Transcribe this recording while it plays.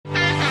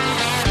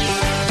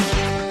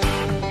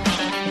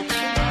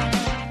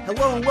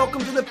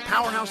welcome to the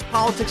Powerhouse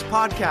Politics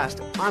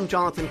Podcast. I'm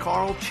Jonathan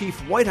Karl, Chief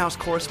White House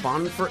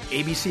Correspondent for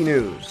ABC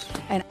News.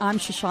 And I'm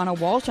Shoshana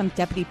Walsh. I'm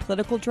Deputy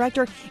Political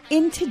Director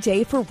in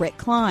Today for Rick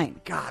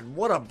Klein. God,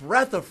 what a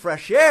breath of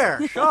fresh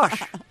air.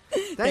 Shush.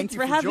 Thanks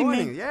for having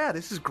joining me. Yeah,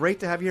 this is great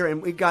to have you here.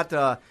 And we got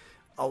a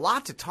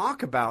lot to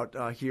talk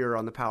about here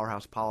on the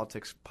Powerhouse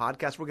Politics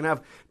Podcast. We're going to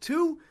have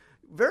two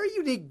very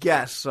unique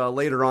guests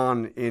later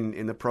on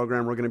in the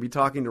program. We're going to be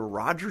talking to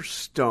Roger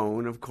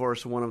Stone, of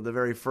course, one of the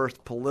very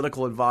first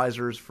political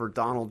advisors for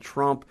Donald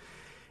Trump.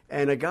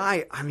 And a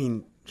guy, I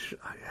mean,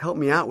 help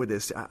me out with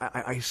this.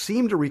 I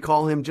seem to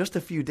recall him just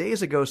a few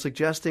days ago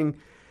suggesting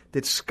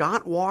that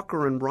Scott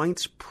Walker and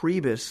Reince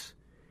Priebus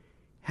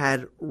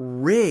had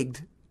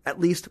rigged at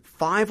least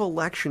 5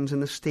 elections in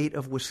the state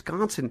of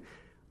Wisconsin.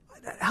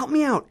 Help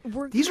me out.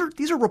 These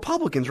are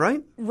Republicans,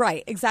 right?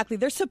 Right, exactly.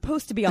 They're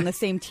supposed to be on the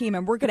same team,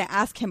 and we're going to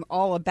ask him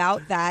all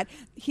about that.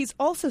 He's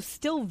also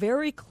still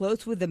very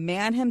close with the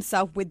man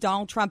himself, with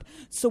Donald Trump,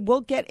 so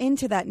we'll get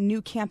into that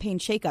new campaign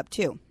shakeup,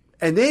 too.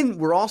 And then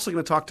we're also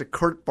going to talk to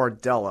Kurt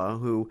Bardella,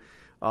 who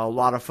a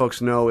lot of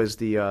folks know as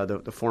the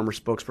former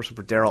spokesperson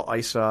for Darrell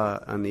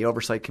Issa on the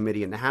Oversight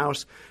Committee in the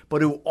House,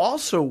 but who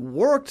also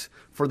worked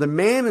for the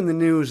man in the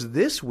news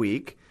this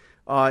week.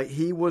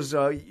 He was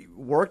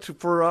worked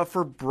for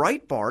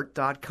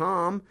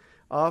Breitbart.com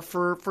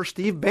for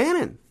Steve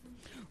Bannon.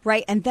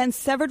 Right, and then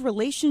severed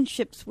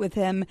relationships with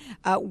him,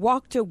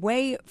 walked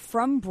away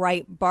from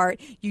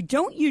Breitbart. You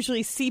don't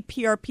usually see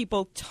PR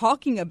people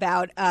talking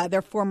about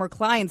their former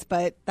clients,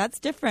 but that's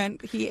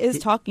different. He is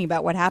talking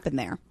about what happened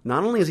there.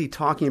 Not only is he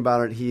talking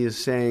about it, he is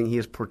saying he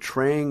is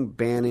portraying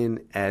Bannon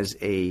as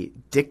a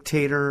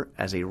dictator,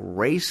 as a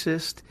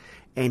racist,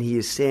 and he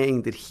is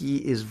saying that he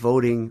is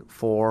voting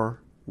for,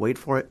 wait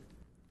for it,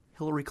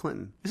 Hillary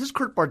Clinton. This is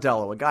Kurt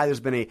Bardella, a guy who's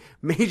been a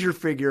major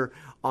figure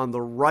on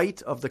the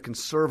right of the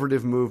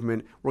conservative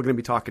movement. We're going to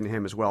be talking to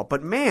him as well.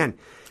 But man,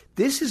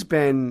 this has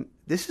been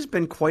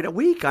quite a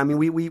week. I mean,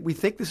 we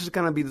think this is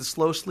going to be the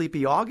slow,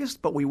 sleepy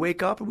August, but we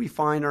wake up and we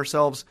find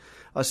ourselves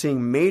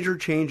seeing major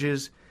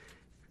changes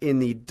in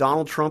the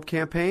Donald Trump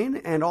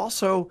campaign and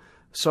also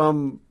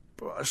some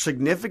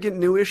significant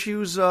new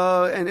issues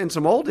and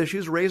some old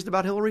issues raised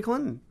about Hillary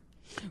Clinton.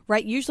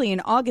 Right. Usually in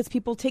August,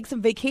 people take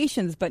some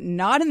vacations, but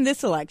not in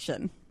this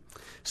election.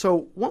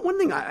 So one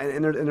thing,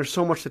 and there's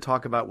so much to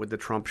talk about with the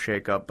Trump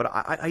shakeup, but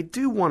I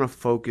do want to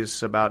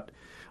focus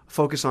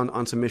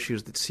on some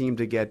issues that seem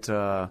to get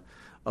a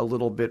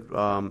little bit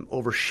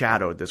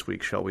overshadowed this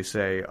week, shall we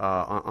say,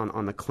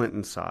 on the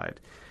Clinton side.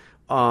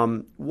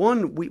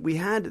 One, we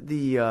had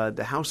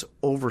the House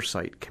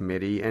Oversight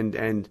Committee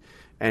and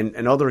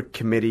other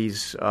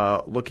committees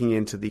looking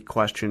into the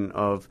question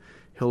of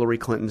Hillary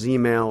Clinton's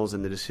emails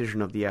and the decision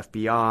of the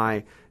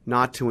FBI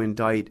not to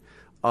indict,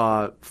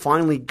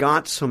 finally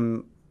got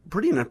some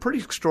pretty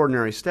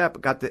extraordinary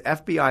step, got the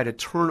FBI to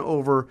turn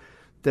over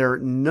their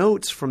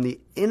notes from the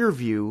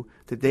interview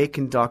that they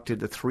conducted,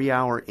 the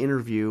 3-hour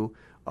interview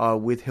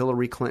with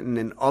Hillary Clinton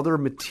and other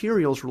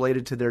materials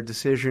related to their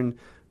decision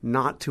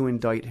not to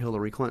indict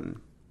Hillary Clinton.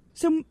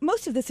 So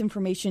most of this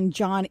information,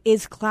 John,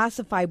 is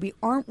classified. We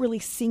aren't really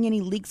seeing any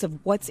leaks of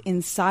what's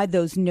inside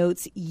those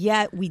notes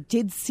yet. We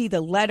did see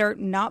the letter,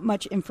 not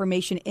much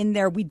information in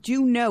there. We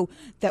do know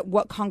that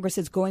what Congress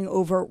is going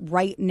over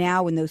right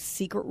now in those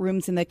secret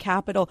rooms in the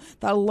Capitol,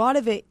 that a lot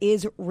of it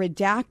is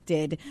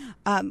redacted.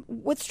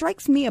 What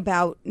strikes me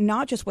about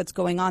not just what's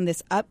going on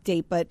this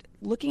update, but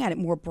looking at it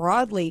more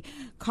broadly,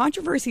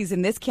 controversies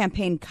in this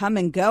campaign come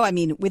and go. I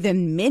mean,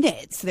 within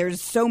minutes,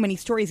 there's so many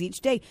stories each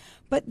day.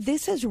 But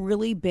this has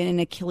really been an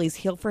Achilles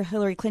heel for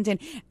Hillary Clinton,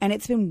 and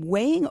it's been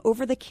weighing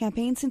over the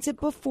campaign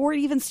before it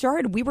even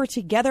started. We were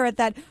together at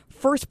that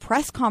first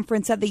press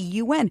conference at the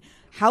UN.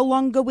 How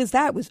long ago was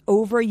that? It was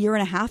over a year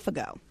and a half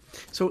ago.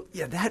 So,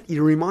 yeah, that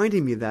you're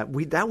reminding me of that.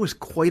 That was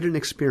quite an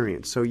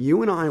experience. So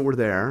you and I were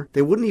there.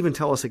 They wouldn't even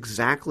tell us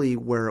exactly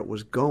where it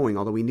was going,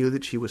 although we knew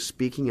that she was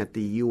speaking at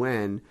the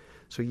UN.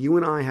 So you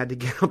and I had to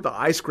get up.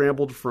 I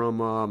scrambled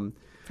from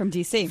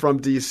D.C.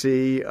 From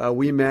D.C.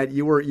 We met.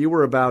 You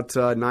were about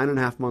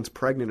 9.5 months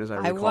pregnant, as I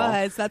recall.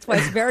 I was. That's why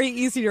it's very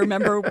easy to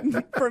remember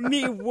for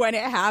me when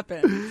it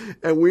happened.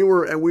 And we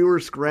were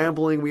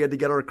scrambling. We had to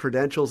get our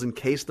credentials in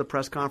case the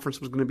press conference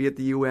was going to be at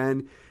the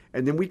UN.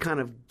 And then we kind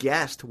of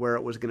guessed where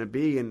it was going to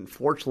be. And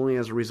fortunately,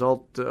 as a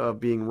result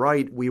of being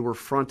right, we were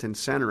front and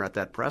center at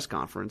that press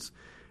conference,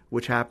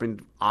 which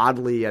happened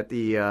oddly at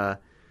the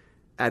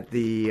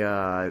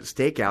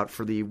stakeout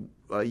for the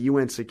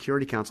UN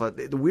Security Council.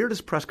 The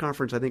weirdest press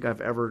conference I think I've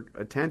ever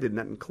attended, and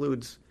that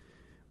includes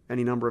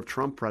any number of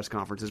Trump press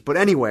conferences. But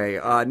anyway,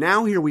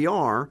 now here we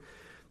are.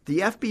 The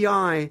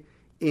FBI,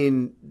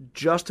 in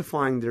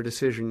justifying their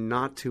decision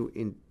not to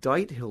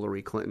indict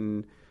Hillary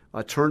Clinton,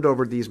 turned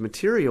over these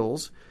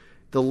materials.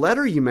 The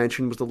letter you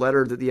mentioned was the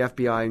letter that the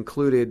FBI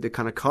included, the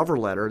kind of cover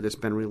letter that's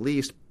been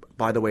released,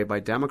 by the way, by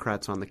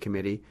Democrats on the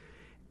committee.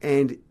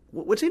 And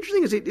what's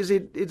interesting is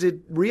it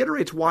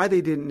reiterates why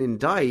they didn't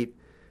indict,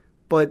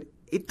 but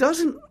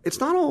it's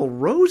not all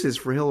roses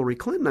for Hillary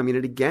Clinton. I mean,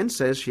 it again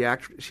says she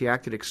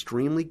acted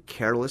extremely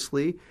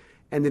carelessly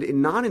and that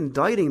in not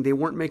indicting, they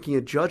weren't making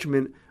a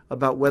judgment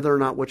about whether or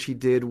not what she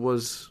did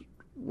was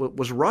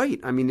right.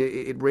 I mean,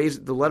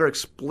 the letter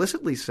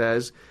explicitly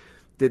says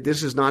that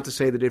this is not to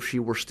say that if she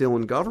were still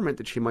in government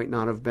that she might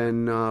not have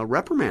been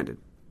reprimanded.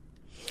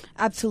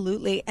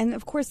 Absolutely. And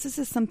of course, this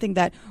is something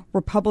that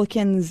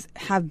Republicans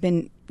have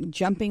been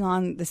jumping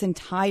on this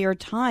entire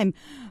time.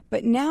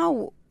 But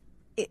now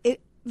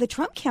the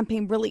Trump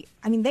campaign really,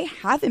 I mean, they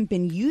haven't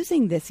been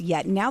using this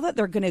yet. Now that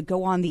they're going to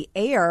go on the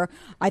air,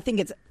 I think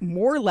it's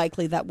more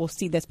likely that we'll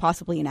see this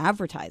possibly in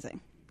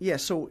advertising. Yeah,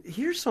 so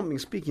here's something,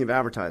 speaking of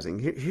advertising,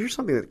 here's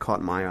something that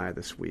caught my eye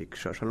this week.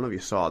 Shush, I don't know if you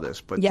saw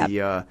this, but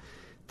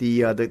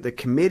the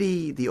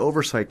committee, the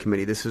oversight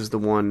committee, this is the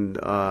one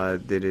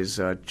that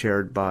is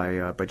chaired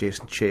by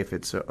Jason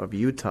Chaffetz of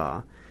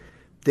Utah.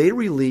 They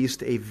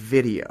released a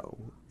video,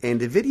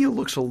 and the video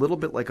looks a little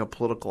bit like a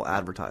political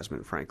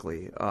advertisement,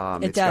 frankly.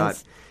 It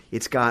does.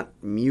 It's got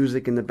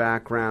music in the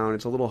background.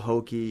 It's a little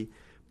hokey,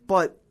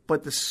 but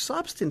the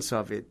substance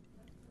of it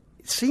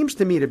seems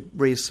to me to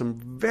raise some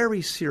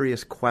very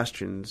serious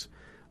questions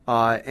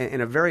in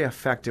a very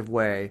effective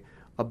way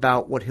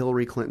about what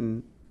Hillary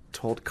Clinton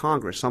told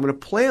Congress. So I'm going to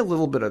play a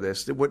little bit of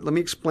this. Let me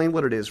explain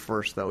what it is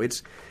first, though.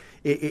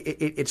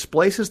 It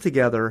splices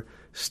together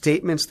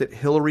statements that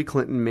Hillary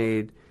Clinton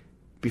made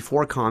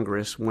before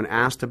Congress when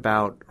asked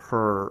about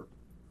her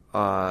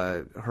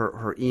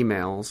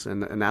emails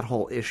and that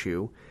whole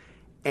issue,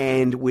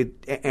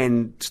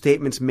 and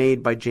statements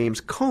made by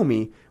James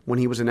Comey when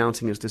he was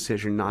announcing his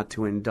decision not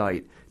to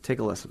indict. Take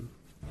a listen.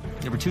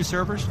 There were two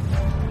servers?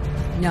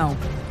 No,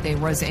 there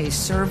was a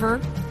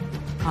server.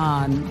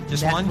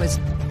 Just one?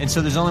 And so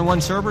there's only one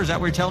server? Is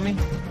that what you're telling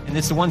me? And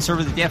it's the one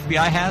server that the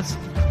FBI has?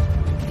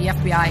 The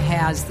FBI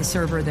has the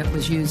server that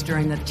was used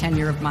during the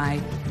tenure of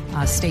my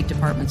State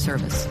Department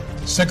service.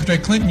 Secretary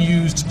Clinton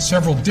used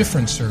several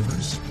different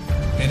servers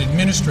and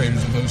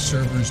administrators of those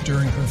servers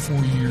during her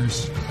 4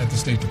 years at the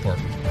State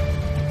Department.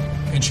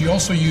 And she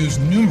also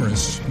used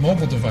numerous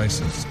mobile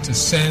devices to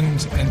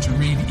send and to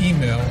read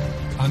email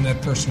on that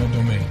personal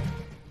domain.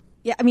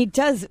 Yeah, I mean, it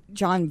does,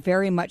 John,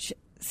 very much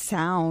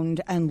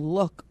sound and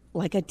look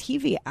like a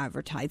TV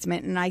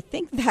advertisement. And I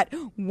think that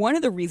one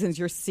of the reasons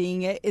you're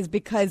seeing it is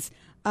because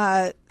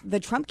the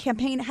Trump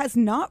campaign has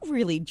not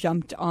really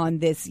jumped on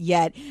this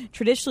yet.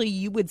 Traditionally,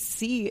 you would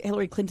see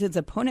Hillary Clinton's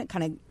opponent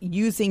kind of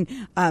using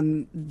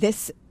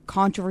this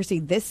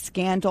controversy, this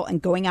scandal,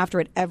 and going after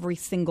it every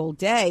single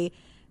day.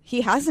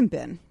 He hasn't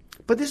been.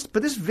 But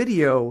this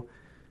video,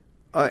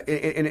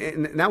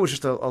 and that was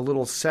just a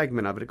little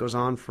segment of it. It goes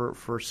on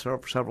for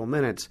several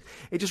minutes.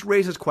 It just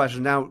raises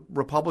questions. Now,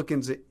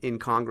 Republicans in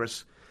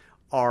Congress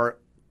are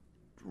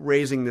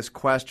raising this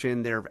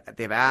question.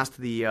 They've asked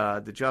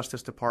the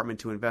Justice Department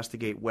to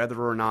investigate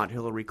whether or not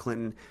Hillary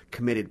Clinton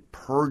committed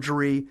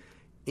perjury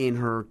in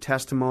her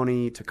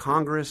testimony to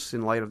Congress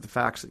in light of the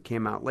facts that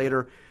came out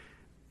later.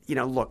 You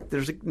know, look,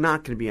 there's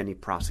not going to be any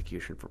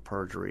prosecution for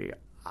perjury.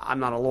 I'm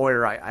not a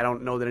lawyer. I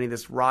don't know that any of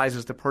this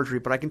rises to perjury,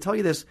 but I can tell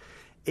you this.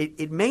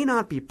 It may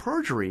not be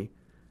perjury,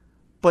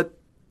 but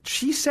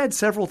she said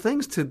several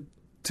things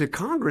to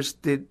Congress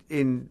that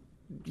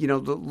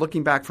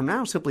looking back from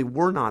now simply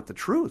were not the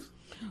truth.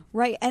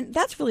 Right. And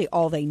that's really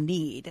all they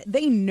need.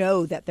 They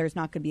know that there's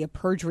not going to be a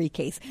perjury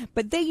case,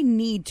 but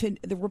the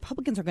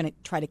Republicans are going to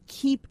try to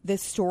keep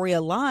this story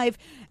alive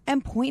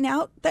and point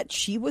out that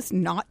she was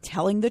not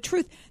telling the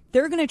truth.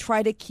 They're going to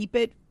try to keep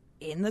it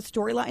in the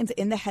storylines,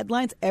 in the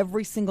headlines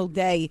every single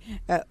day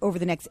over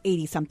the next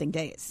 80-something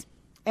days.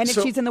 And if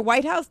she's in the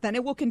White House, then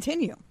it will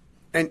continue.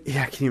 And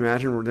yeah, can you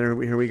imagine?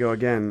 Here we go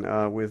again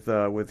with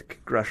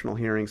congressional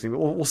hearings.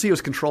 We'll see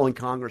who's controlling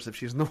Congress if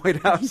she's in the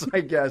White House, I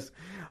guess.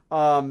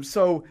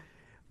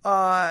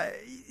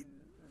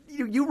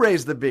 You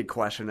raised the big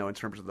question, though, in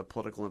terms of the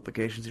political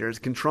implications here.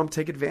 Can Trump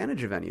take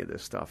advantage of any of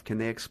this stuff? Can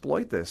they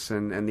exploit this?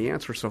 And the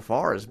answer so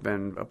far has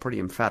been a pretty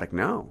emphatic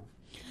no.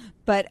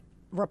 But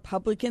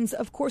Republicans,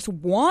 of course,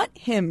 want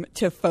him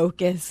to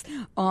focus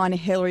on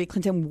Hillary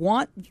Clinton,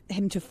 want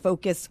him to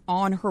focus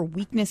on her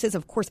weaknesses.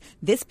 Of course,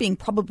 this being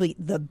probably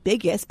the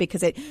biggest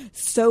because it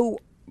so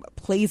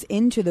plays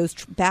into those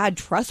bad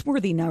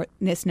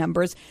trustworthiness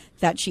numbers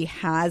that she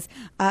has.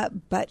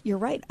 But you're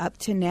right. Up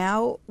to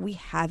now, we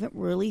haven't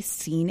really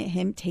seen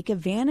him take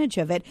advantage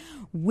of it.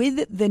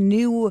 With the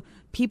new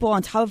people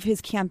on top of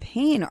his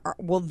campaign,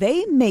 will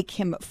they make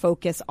him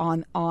focus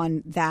on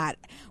that?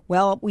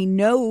 Well, we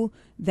know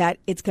that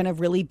it's going to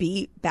really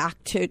be back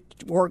to,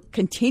 or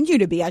continue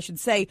to be, I should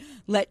say,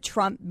 let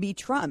Trump be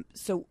Trump.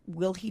 So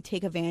will he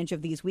take advantage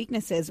of these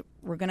weaknesses?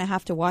 We're going to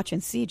have to watch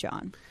and see,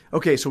 John.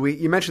 Okay, so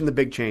you mentioned the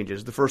big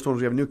changes. The first one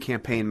was we have a new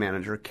campaign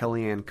manager,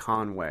 Kellyanne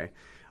Conway.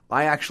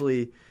 I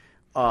actually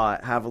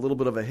have a little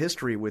bit of a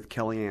history with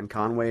Kellyanne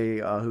Conway,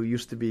 who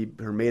used to be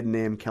her maiden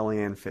name,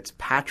 Kellyanne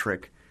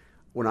Fitzpatrick.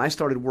 When I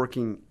started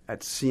working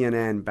at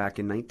CNN back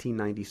in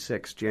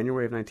 1996,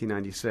 January of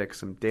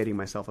 1996, I'm dating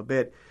myself a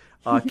bit,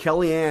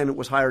 Kellyanne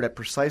was hired at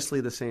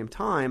precisely the same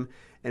time,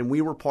 and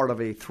we were part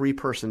of a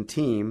three-person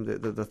team.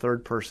 The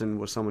third person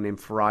was someone named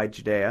Farai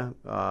Judea,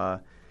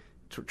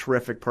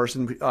 terrific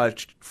person.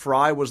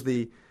 Farai was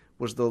the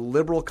was the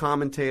liberal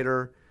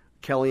commentator.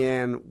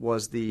 Kellyanne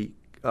was the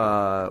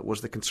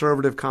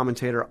conservative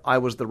commentator. I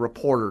was the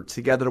reporter.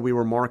 Together we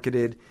were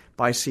marketed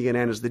by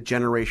CNN as the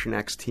Generation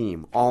X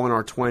team. All in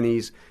our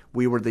 20s,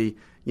 we were the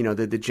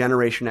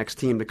Generation X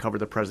team to cover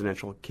the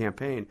presidential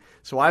campaign.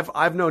 So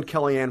I've known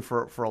Kellyanne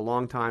for a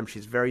long time.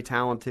 She's very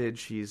talented.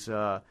 She's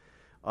a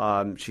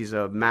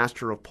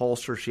master of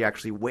pollster. She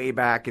actually way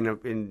back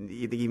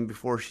even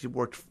before she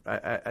worked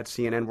at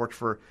CNN, worked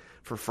for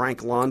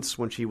Frank Luntz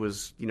when she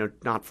was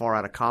not far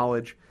out of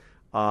college.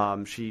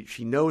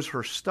 She knows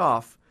her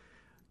stuff.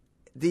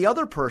 The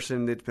other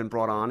person that's been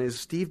brought on is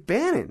Steve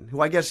Bannon, who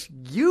I guess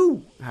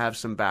you have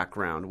some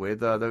background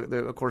with.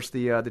 Of course,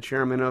 the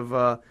chairman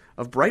of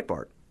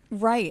Breitbart.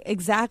 Right,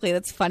 exactly.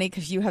 That's funny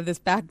because you have this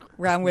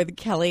background with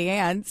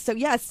Kellyanne. So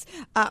yes,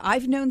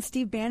 I've known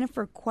Steve Bannon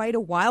for quite a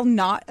while,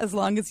 not as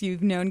long as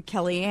you've known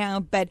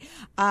Kellyanne, but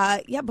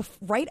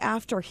right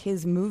after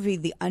his movie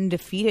The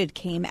Undefeated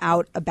came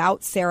out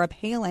about Sarah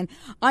Palin,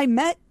 I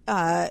met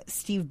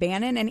Steve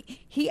Bannon, and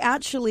he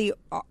actually,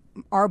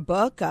 our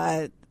book,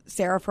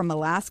 Sarah from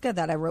Alaska,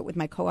 that I wrote with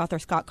my co-author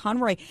Scott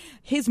Conroy,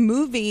 his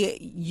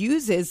movie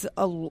uses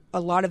a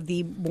lot of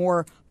the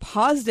more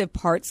positive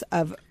parts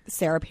of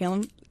Sarah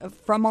Palin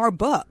from our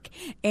book.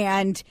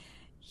 And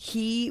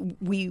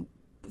we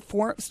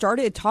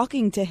started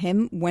talking to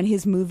him when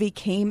his movie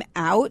came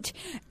out,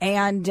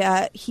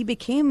 and he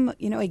became,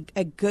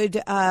 a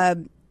good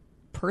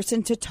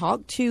person to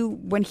talk to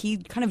when he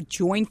kind of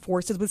joined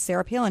forces with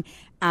Sarah Palin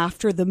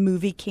after the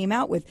movie came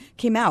out.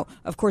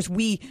 Of course,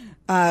 we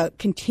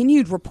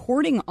continued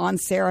reporting on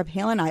Sarah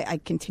Palin. I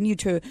continued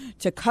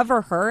to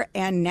cover her,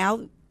 and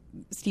now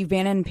Steve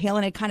Bannon and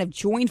Palin had kind of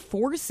joined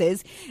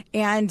forces,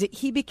 and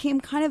he became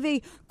kind of a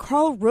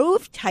Karl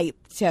Rove type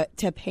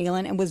to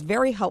Palin, and was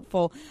very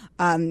helpful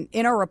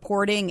in our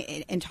reporting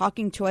and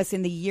talking to us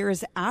in the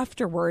years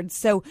afterwards.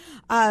 So,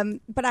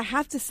 but I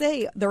have to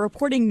say, the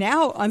reporting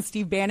now on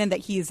Steve Bannon that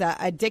he's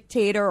a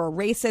dictator or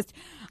racist,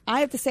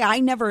 I have to say I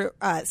never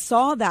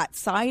saw that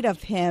side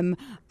of him.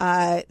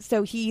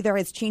 So he either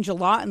has changed a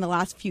lot in the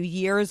last few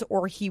years,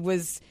 or he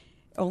was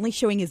only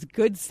showing his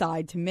good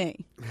side to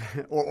me.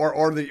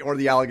 or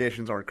the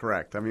allegations aren't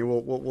correct. I mean,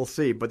 we'll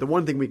see. But the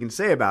one thing we can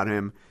say about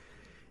him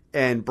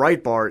and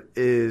Breitbart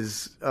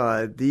is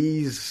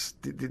these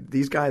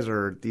guys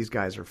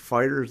are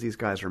fighters. These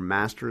guys are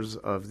masters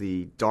of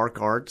the dark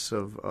arts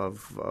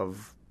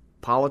of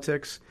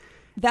politics.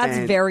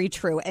 That's very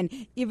true. And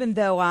even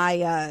though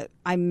I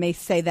may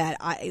say that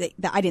I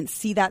didn't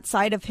see that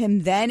side of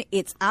him then,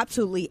 it's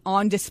absolutely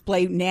on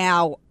display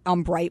now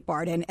on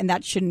Breitbart, and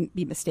that shouldn't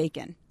be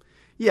mistaken.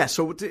 Yeah,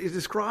 so to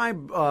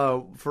describe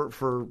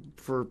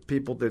for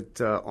people that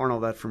aren't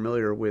all that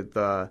familiar with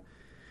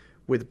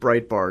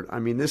Breitbart, I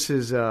mean, this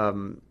is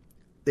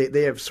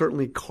they have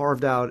certainly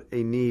carved out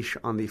a niche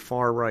on the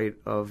far right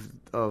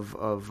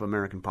of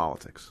American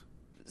politics.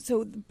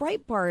 So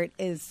Breitbart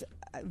is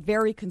a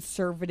very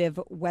conservative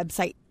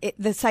website.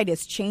 The site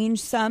has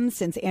changed some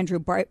since Andrew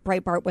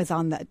Breitbart was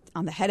on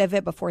the head of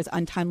it before his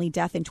untimely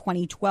death in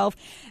 2012.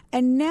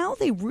 And now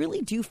they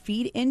really do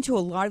feed into a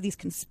lot of these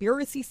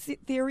conspiracy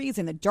theories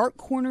in the dark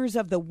corners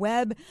of the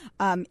web.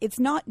 It's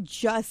not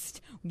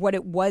just what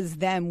it was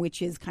then,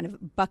 which is kind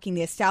of bucking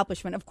the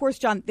establishment. Of course,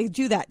 John, they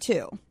do that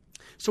too.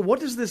 So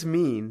what does this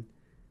mean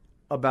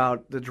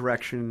about the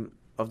direction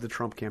of the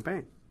Trump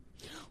campaign?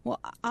 Well,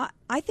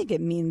 I think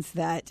it means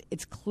that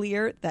it's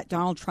clear that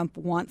Donald Trump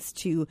wants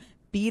to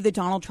be the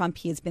Donald Trump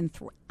he has been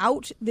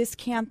throughout this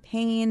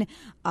campaign.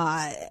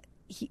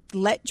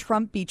 Let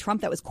Trump be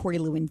Trump. That was Corey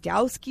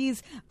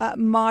Lewandowski's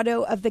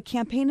motto of the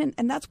campaign.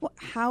 And that's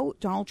how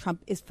Donald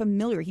Trump is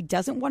familiar. He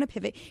doesn't want to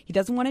pivot. He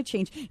doesn't want to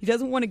change. He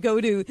doesn't want to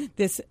go to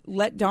this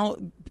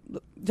Donald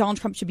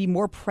Trump should be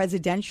more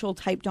presidential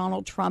type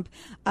Donald Trump.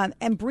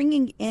 And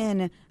bringing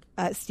in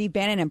Steve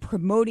Bannon and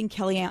promoting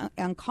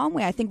Kellyanne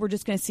Conway, I think we're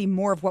just going to see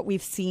more of what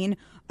we've seen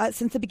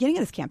since the beginning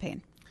of this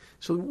campaign.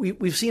 So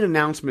we've seen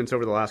announcements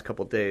over the last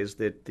couple of days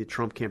that the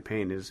Trump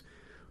campaign is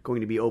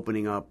going to be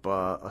opening up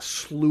a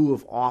slew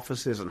of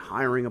offices and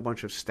hiring a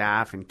bunch of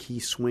staff in key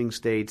swing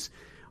states.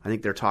 I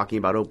think they're talking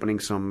about opening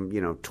some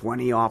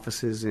 20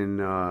 offices in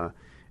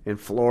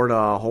Florida,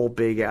 a whole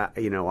big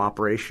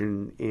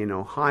operation in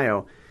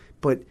Ohio.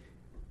 But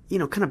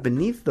kind of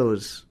beneath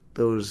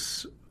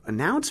those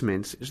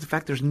announcements is the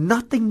fact there's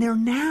nothing there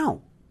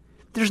now.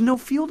 There's no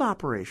field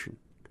operation.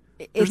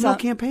 There's no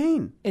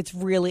campaign. It's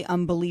really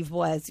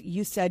unbelievable. As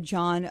you said,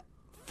 John,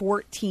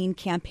 14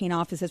 campaign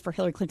offices for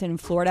Hillary Clinton in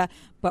Florida,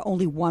 but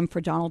only one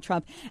for Donald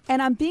Trump.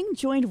 And I'm being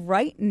joined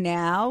right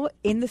now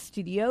in the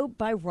studio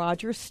by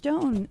Roger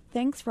Stone.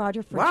 Thanks,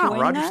 Roger, for joining us. Wow,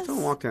 Roger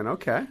Stone walked in.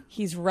 Okay.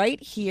 He's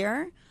right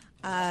here.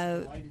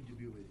 Delighted to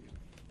be with you.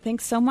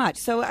 Thanks so much.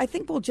 So I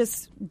think we'll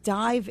just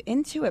dive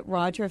into it,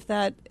 Roger, if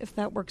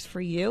that works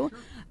for you. Sure.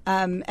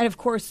 And of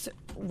course,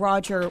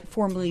 Roger,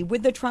 formerly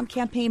with the Trump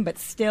campaign, but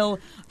still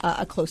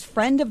a close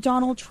friend of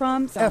Donald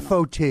Trump's.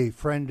 FOT,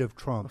 friend of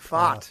Trump.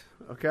 FOT.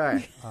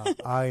 Okay.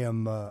 I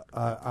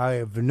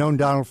have known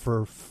Donald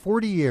for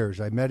 40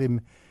 years. I met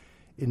him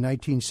in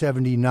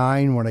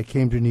 1979 when I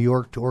came to New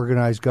York to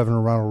organize Governor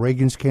Ronald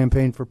Reagan's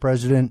campaign for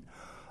president.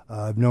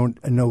 I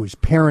know his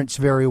parents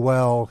very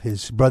well,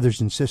 his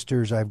brothers and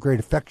sisters. I have great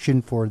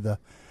affection for the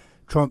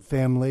Trump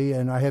family,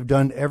 and I have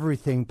done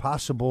everything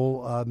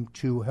possible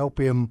to help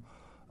him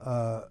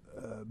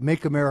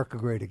make America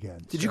great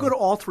again. Did you go to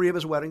all three of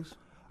his weddings?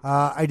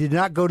 I did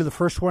not go to the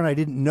first one. I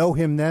didn't know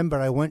him then,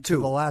 but I went to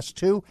the last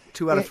two.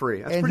 2 out of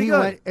 3. That's pretty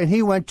good. And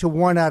he went to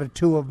 1 out of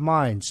 2 of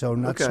mine, so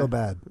not so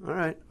bad.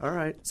 All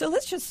right. So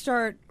let's just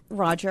start,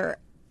 Roger.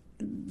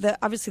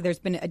 Obviously, there's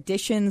been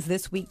additions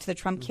this week to the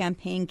Trump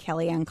campaign.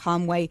 Kellyanne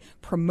Conway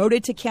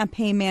promoted to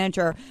campaign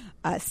manager.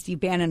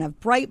 Steve Bannon of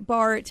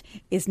Breitbart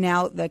is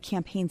now the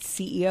campaign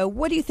CEO.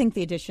 What do you think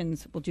the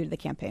additions will do to the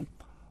campaign?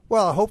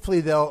 Well,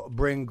 hopefully they'll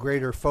bring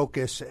greater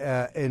focus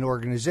and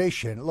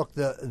organization. Look,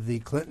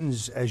 the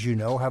Clintons, as you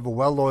know, have a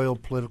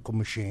well-oiled political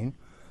machine.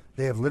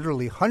 They have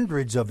literally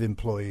hundreds of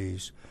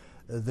employees.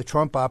 The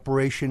Trump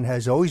operation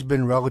has always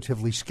been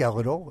relatively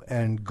skeletal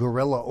and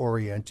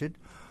guerrilla-oriented.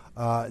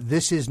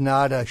 This is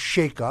not a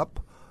shakeup.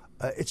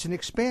 It's an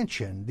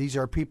expansion. These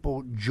are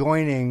people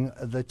joining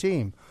the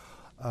team.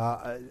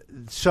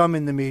 Some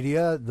in the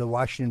media, the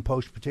Washington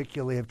Post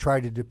particularly, have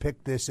tried to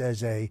depict this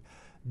as a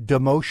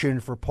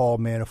demotion for Paul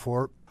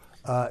Manafort.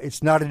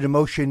 It's not a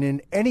demotion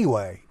in any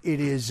way. It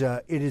is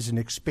an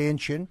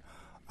expansion.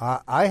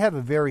 I have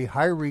a very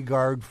high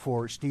regard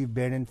for Steve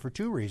Bannon for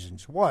 2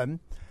 reasons. One,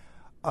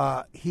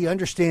 he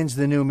understands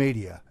the new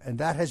media, and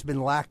that has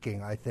been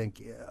lacking, I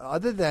think,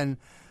 other than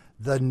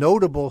the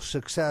notable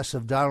success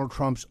of Donald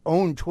Trump's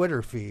own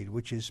Twitter feed,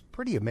 which is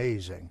pretty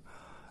amazing.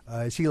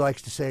 As he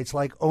likes to say, it's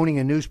like owning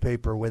a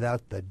newspaper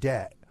without the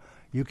debt.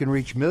 You can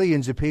reach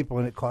millions of people,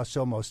 and it costs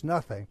almost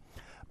nothing.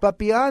 But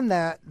beyond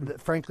that,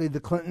 frankly, the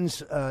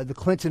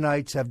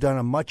Clintonites have done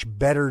a much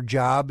better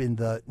job in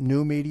the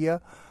new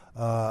media,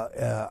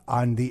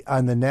 on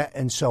the net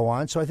and so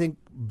on. So I think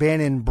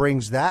Bannon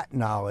brings that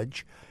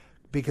knowledge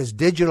because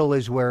digital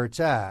is where it's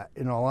at.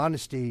 In all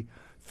honesty,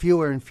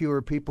 fewer and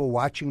fewer people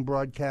watching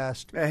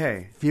broadcast.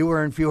 Hey.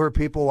 Fewer and fewer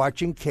people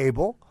watching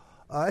cable.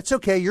 It's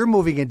okay. You're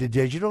moving into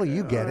digital.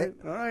 You get it.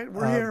 All right.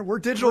 We're here. We're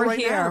digital right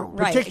now.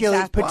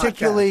 Right,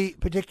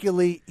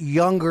 Particularly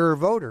younger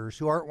voters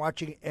who aren't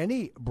watching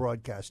any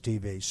broadcast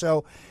TV.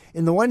 So,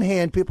 in the one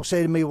hand, people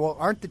say to me, well,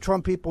 aren't the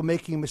Trump people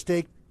making a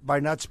mistake by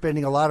not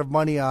spending a lot of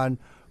money on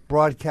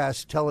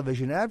broadcast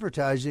television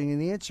advertising?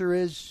 And the answer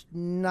is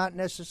not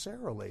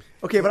necessarily.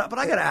 Okay, but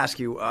I got to ask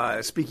you,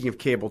 speaking of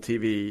cable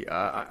TV,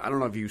 I don't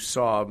know if you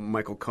saw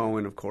Michael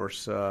Cohen, of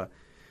course,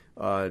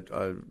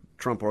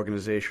 Trump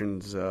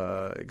Organization's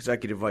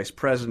executive vice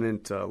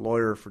president,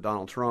 lawyer for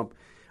Donald Trump,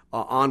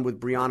 on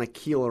with Breonna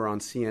Keeler on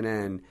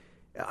CNN.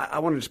 I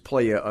want to just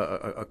play you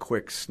a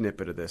quick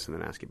snippet of this and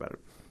then ask you about it.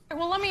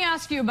 Well, let me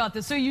ask you about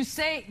this. So you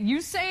say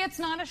it's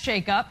not a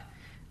shakeup,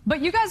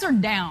 but you guys are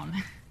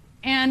down,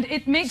 and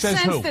it makes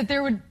sense that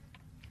there would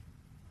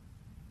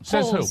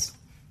polls,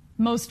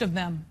 most of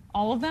them,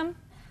 all of them.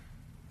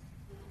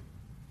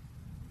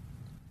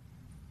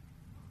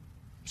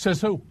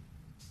 Says who?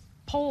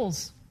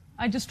 Polls.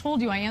 I just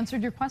told you. I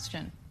answered your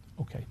question.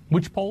 Okay.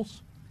 Which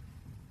polls?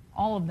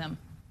 All of them.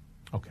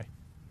 Okay.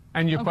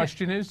 And your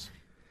question is?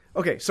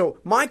 Okay, so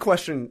my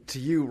question to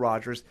you,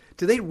 Rogers,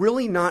 do they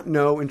really not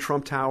know in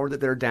Trump Tower that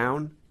they're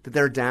down? That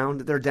they're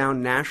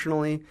down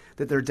nationally?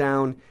 That they're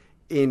down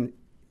in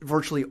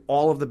virtually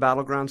all of the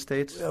battleground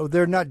states?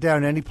 They're not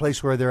down any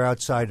place where they're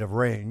outside of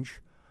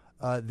range.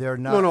 They're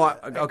not. No.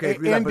 Okay,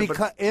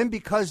 and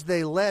because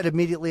they led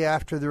immediately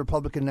after the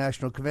Republican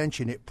National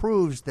Convention, it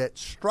proves that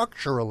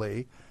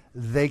structurally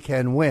they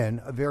can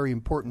win. A very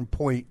important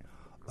point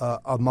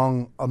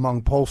among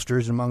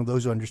pollsters, among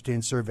those who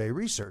understand survey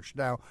research.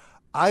 Now,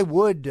 I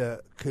would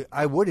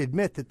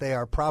admit that they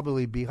are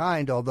probably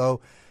behind,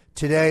 although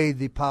today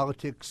the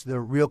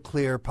Real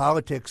Clear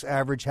Politics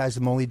average has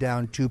them only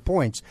down 2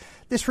 points.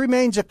 This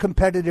remains a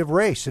competitive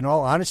race. In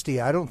all honesty,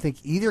 I don't think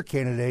either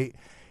candidate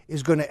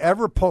is going to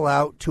ever pull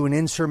out to an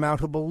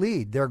insurmountable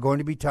lead. There are going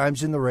to be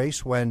times in the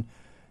race when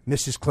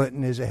Mrs.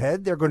 Clinton is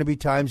ahead. There are going to be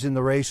times in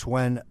the race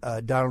when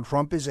Donald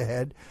Trump is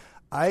ahead.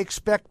 I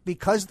expect,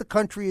 because the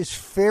country is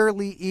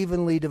fairly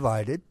evenly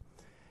divided,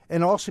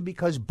 and also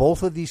because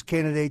both of these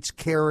candidates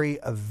carry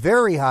a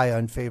very high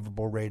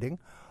unfavorable rating,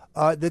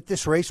 that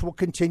this race will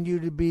continue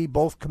to be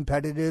both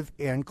competitive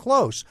and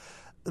close.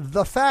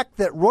 The fact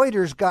that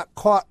Reuters got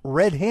caught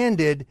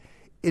red-handed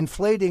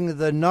inflating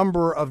the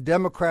number of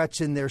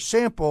Democrats in their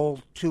sample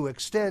to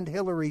extend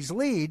Hillary's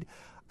lead,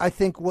 I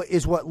think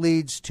is what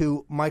leads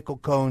to Michael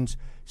Cohen's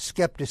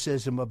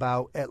skepticism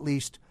about at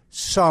least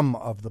some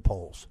of the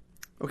polls.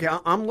 Okay,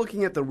 I'm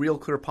looking at the Real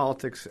Clear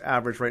Politics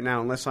average right now,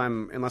 unless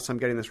I'm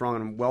getting this wrong,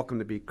 and I'm welcome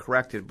to be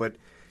corrected. But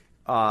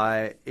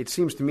it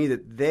seems to me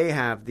that they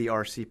have the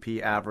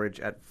RCP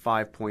average at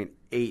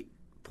 5.8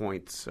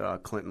 points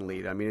Clinton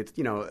lead. I mean, it's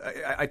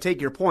I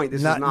take your point. This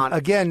is not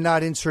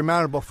not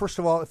insurmountable. First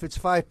of all, if it's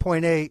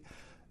 5.8,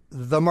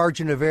 the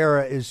margin of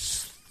error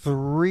is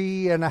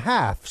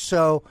 3.5.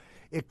 So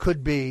it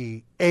could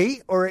be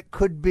 8 or it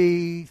could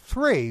be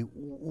 3.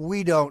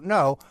 We don't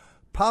know.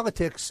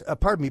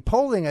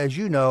 polling, as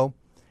you know,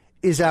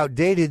 is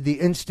outdated the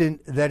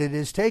instant that it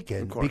is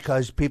taken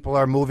because people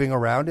are moving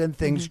around and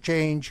things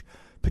change,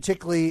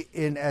 particularly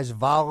in as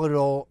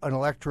volatile an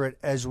electorate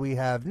as we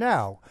have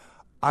now.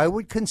 I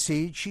would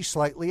concede she's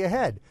slightly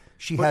ahead.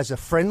 She has a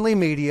friendly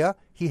media.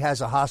 He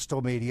has a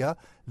hostile media.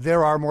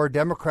 There are more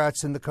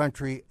Democrats in the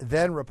country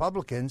than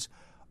Republicans.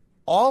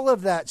 All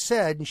of that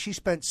said, she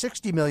spent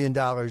 $60 million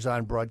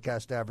on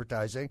broadcast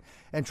advertising,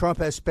 and Trump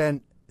has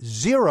spent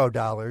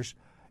 $0,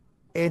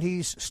 and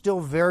he's still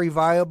very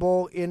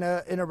viable in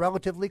a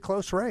relatively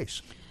close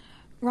race.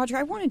 Roger,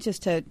 I wanted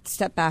just to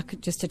step back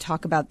just to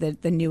talk about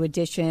the new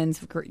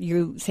additions.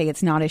 You say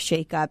it's not a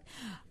shakeup,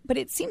 but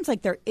it seems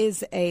like there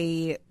is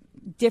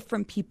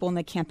different people in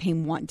the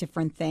campaign want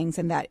different things,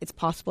 and that it's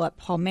possible that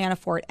Paul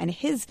Manafort and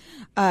his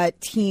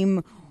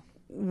team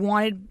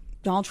wanted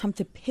Donald Trump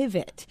to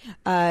pivot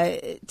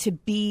to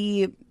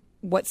be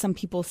what some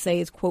people say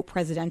is, quote,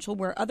 presidential,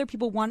 where other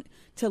people want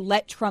to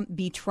let Trump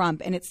be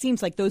Trump. And it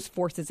seems like those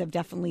forces have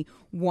definitely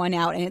won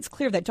out. And it's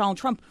clear that Donald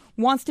Trump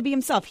wants to be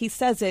himself. He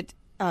says it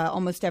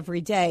almost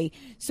every day.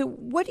 So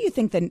what do you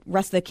think the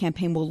rest of the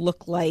campaign will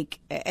look like?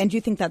 And do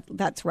you think that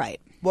that's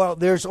right? Well,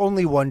 there's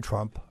only one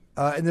Trump,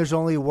 and there's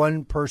only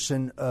one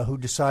person who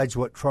decides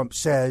what Trump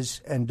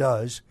says and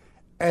does,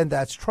 and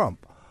that's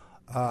Trump.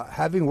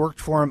 Having worked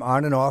for him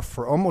on and off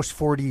for almost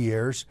 40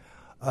 years,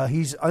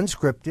 he's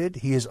unscripted,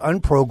 he is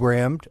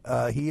unprogrammed,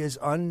 he is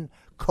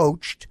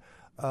uncoached.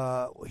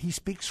 He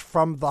speaks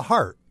from the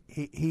heart.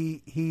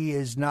 He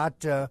is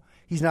not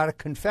he's not a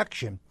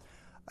confection.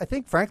 I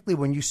think, frankly,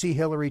 when you see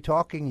Hillary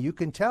talking, you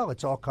can tell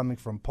it's all coming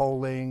from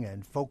polling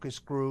and focus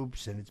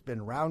groups, and it's been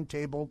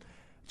roundtabled.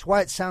 It's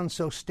why it sounds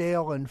so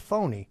stale and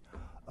phony.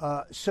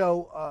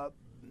 So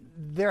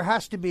there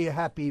has to be a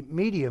happy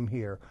medium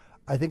here.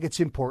 I think it's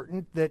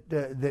important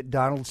that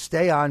Donald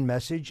stay on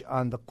message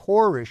on the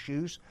core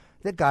issues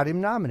that got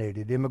him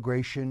nominated: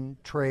 immigration,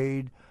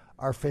 trade,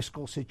 our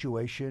fiscal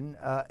situation,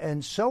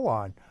 and so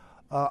on.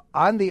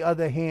 On the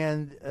other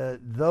hand,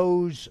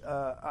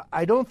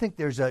 I don't think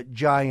there's a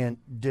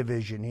giant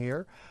division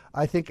here.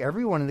 I think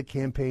everyone in the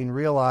campaign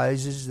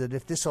realizes that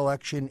if this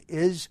election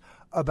is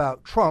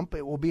about Trump,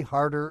 it will be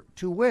harder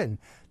to win.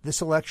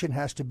 This election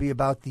has to be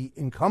about the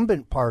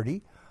incumbent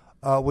party,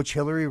 which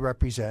Hillary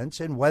represents,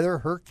 and whether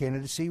her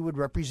candidacy would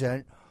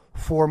represent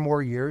 4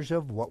 more years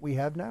of what we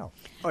have now.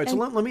 All right, so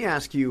let me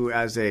ask you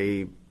as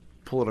a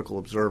political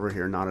observer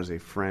here, not as a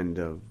friend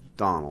of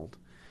Donald.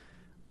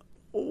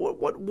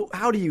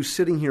 How do you,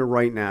 sitting here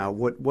right now,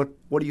 what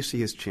do you see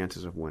his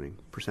chances of winning,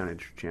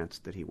 percentage chance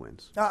that he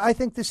wins? I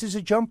think this is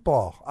a jump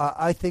ball.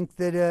 I think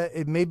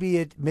that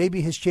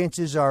maybe his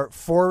chances are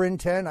 4 in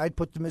 10. I'd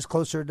put them as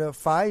closer to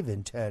 5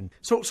 in 10.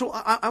 So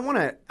I want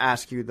to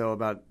ask you, though,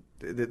 about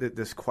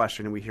this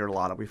question, and we hear a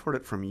lot of. We've heard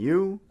it from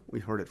you.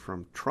 We've heard it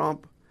from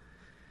Trump.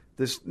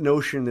 This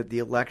notion that the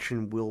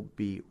election will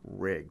be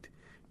rigged.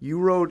 You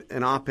wrote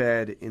an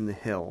op-ed in The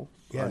Hill,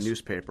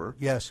 newspaper.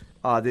 Yes.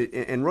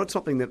 And wrote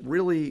something that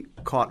really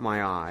caught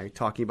my eye,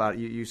 talking about,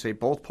 you say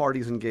both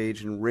parties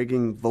engaged in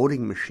rigging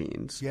voting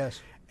machines.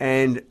 Yes.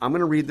 And I'm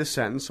going to read this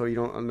sentence so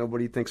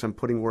nobody thinks I'm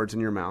putting words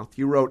in your mouth.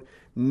 You wrote,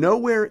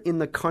 "Nowhere in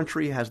the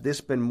country has this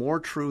been more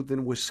true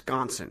than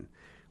Wisconsin,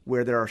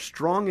 where there are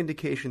strong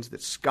indications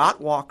that Scott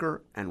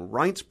Walker and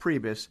Reince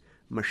Priebus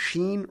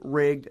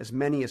machine-rigged as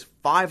many as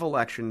 5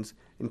 elections,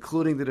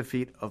 including the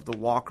defeat of the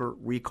Walker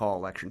recall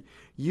election."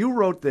 You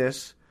wrote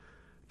this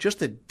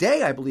just a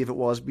day, I believe it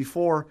was,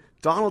 before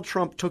Donald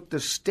Trump took the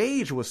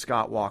stage with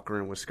Scott Walker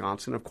in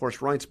Wisconsin. Of course,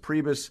 Reince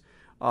Priebus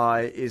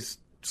is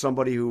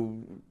somebody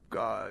who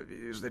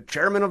is the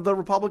chairman of the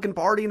Republican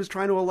Party and is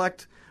trying to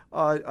elect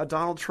a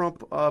Donald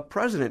Trump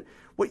president.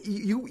 What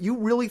you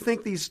really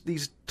think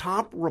these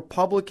top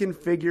Republican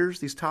figures,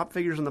 these top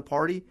figures in the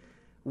party,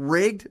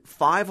 rigged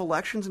 5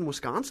 elections in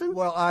Wisconsin?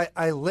 Well,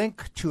 I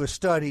link to a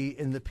study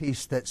in the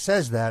piece that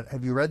says that.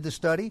 Have you read the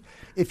study?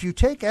 If you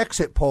take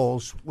exit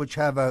polls, which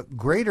have a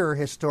greater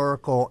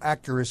historical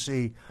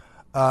accuracy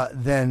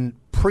than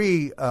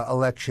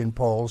pre-election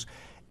polls,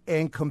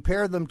 and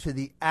compare them to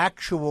the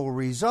actual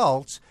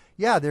results,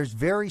 there's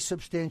very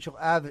substantial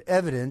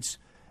evidence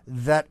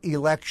that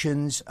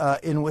elections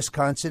in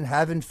Wisconsin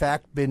have, in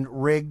fact, been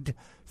rigged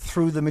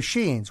through the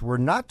machines. We're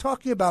not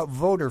talking about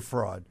voter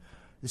fraud.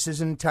 This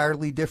is an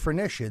entirely different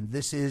issue.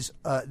 This is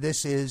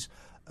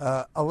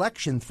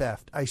election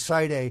theft. I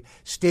cite a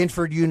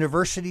Stanford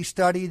University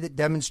study that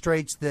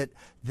demonstrates that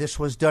this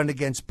was done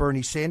against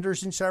Bernie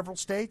Sanders in several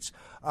states.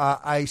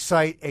 I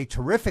cite a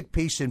terrific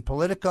piece in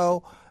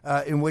Politico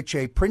in which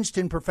a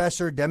Princeton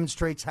professor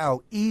demonstrates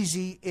how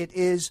easy it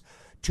is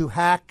to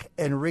hack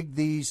and rig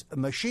these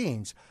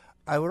machines.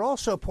 I would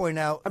also point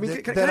out can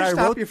I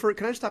stop you for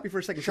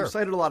a second? Sure. You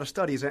cited a lot of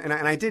studies, and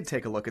I did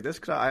take a look at this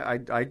because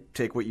I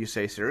take what you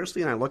say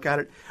seriously, and I look at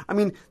it. I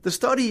mean, the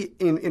study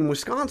in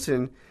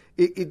Wisconsin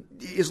it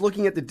is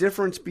looking at the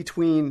difference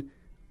between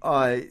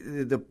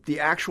the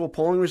actual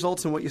polling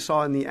results and what you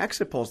saw in the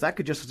exit polls. That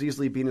could just as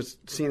easily be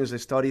seen as a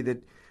study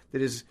that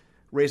is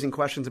raising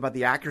questions about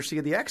the accuracy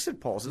of the exit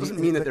polls. It doesn't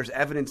mean that there's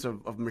evidence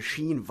of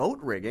machine vote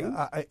rigging.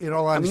 In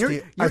all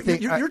honesty, I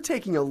think you're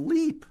taking a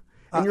leap.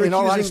 In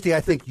all honesty, I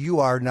think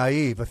you are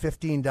naive. A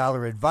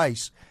 $15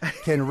 advice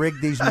can rig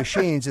these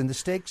machines, and the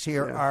stakes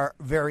here are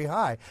very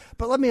high.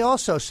 But let me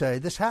also say,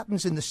 this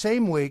happens in the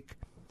same week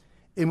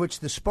in which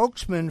the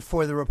spokesman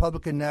for the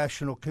Republican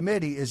National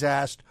Committee is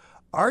asked,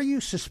 are you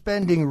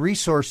suspending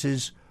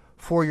resources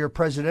for your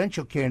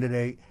presidential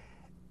candidate?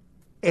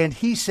 And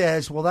he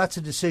says, well, that's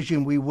a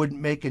decision we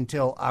wouldn't make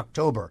until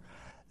October.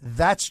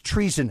 That's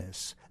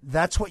treasonous.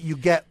 That's what you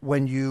get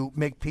when you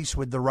make peace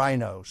with the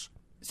rhinos.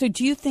 So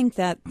do you think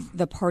that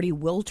the party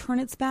will turn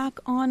its back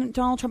on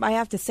Donald Trump? I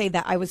have to say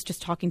that I was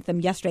just talking to them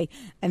yesterday,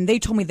 and they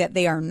told me that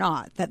they are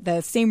not, that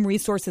the same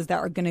resources that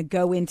are going to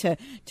go into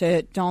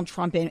Donald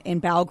Trump in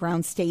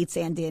battleground states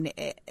and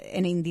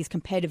in these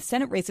competitive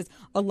Senate races,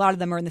 a lot of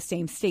them are in the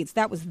same states.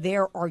 That was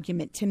their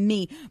argument to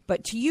me.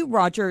 But to you,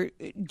 Roger,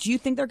 do you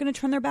think they're going to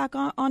turn their back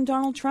on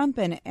Donald Trump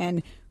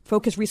and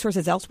focus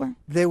resources elsewhere?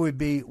 They would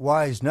be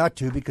wise not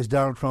to, because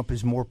Donald Trump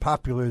is more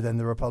popular than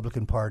the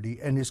Republican Party,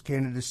 and his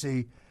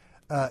candidacy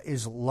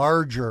is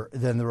larger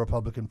than the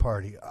Republican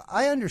Party.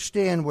 I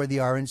understand where the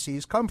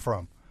RNCs come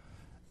from.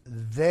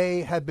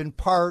 They have been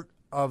part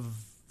of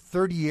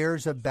 30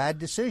 years of bad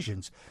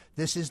decisions.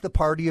 This is the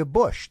party of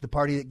Bush, the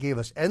party that gave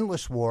us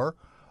endless war,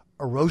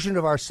 erosion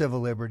of our civil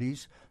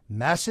liberties,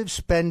 massive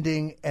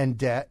spending and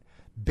debt,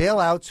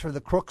 bailouts for the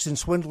crooks and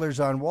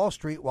swindlers on Wall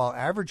Street while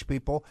average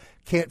people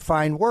can't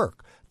find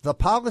work. The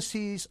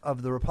policies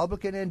of the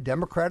Republican and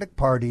Democratic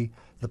Party,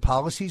 the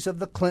policies of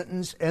the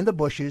Clintons and the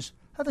Bushes,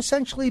 have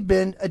essentially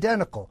been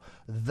identical.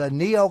 The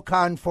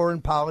neocon foreign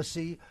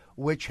policy,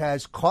 which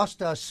has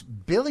cost us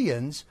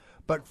billions,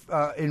 but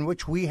in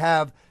which we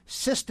have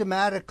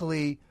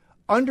systematically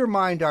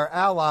undermined our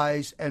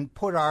allies and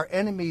put our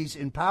enemies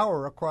in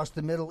power across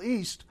the Middle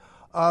East,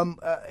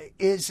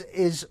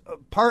 is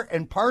part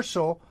and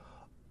parcel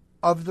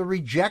of the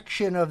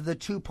rejection of the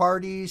two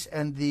parties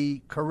and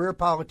the career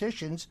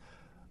politicians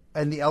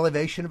and the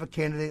elevation of a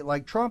candidate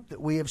like Trump that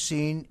we have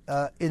seen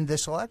in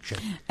this election.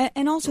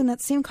 And also in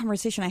that same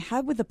conversation I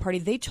had with the party,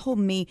 they told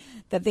me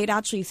that they'd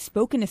actually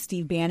spoken to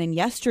Steve Bannon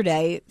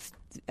yesterday,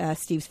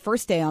 Steve's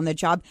first day on the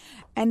job,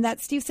 and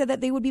that Steve said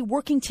that they would be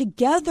working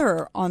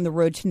together on the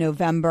road to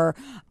November.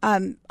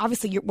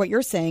 Obviously, what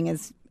you're saying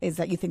is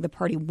that you think the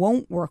party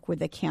won't work with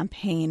the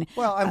campaign.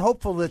 Well, I'm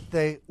hopeful that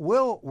they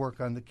will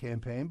work on the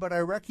campaign, but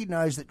I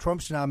recognize that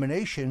Trump's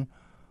nomination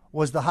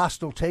was the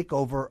hostile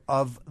takeover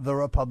of the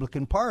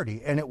Republican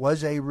Party, and it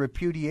was a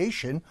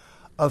repudiation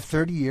of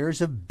 30 years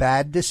of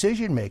bad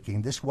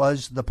decision-making. This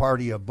was the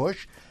party of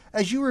Bush.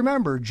 As you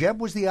remember, Jeb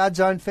was the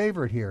odds-on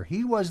favorite here.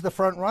 He was the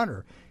front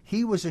runner.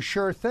 He was a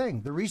sure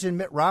thing. The reason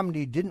Mitt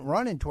Romney didn't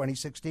run in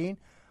 2016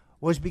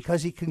 was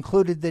because he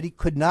concluded that he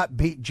could not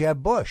beat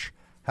Jeb Bush.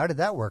 How did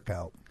that work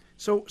out?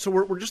 So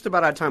we're just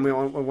about out of time. We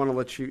want to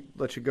let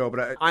you go,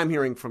 but I'm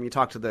hearing from you.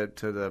 Talk to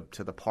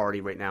the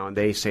party right now, and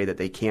they say that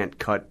they can't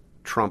cut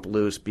Trump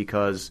loose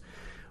because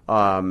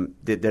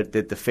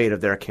the fate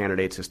of their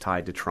candidates is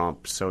tied to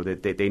Trump, so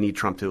that they need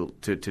Trump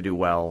to do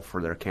well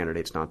for their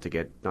candidates not to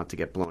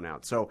get blown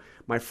out. So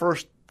my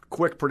first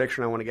quick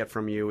prediction I want to get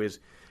from you is,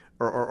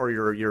 or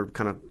your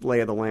kind of lay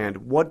of the land.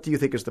 What do you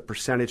think is the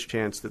percentage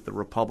chance that the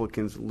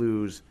Republicans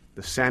lose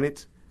the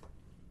Senate,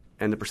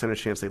 and the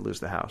percentage chance they lose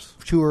the House?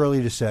 Too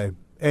early to say.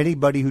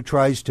 Anybody who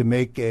tries to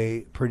make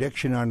a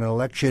prediction on an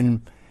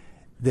election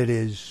that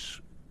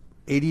is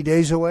 80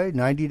 days away,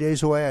 90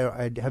 days away,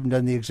 I haven't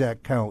done the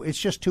exact count. It's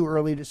just too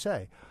early to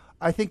say.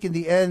 I think in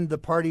the end, the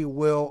party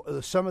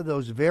will, some of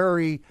those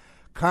very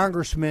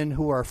congressmen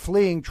who are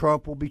fleeing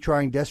Trump will be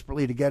trying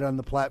desperately to get on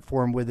the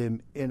platform with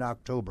him in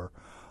October.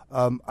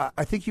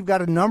 I think you've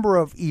got a number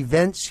of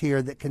events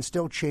here that can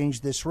still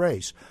change this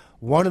race.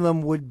 One of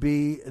them would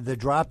be the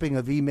dropping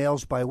of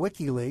emails by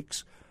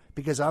WikiLeaks,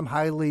 because I'm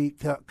highly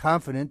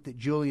confident that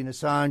Julian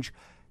Assange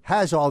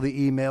has all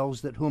the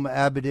emails that Huma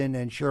Abedin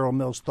and Cheryl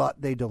Mills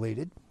thought they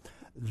deleted.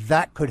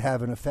 That could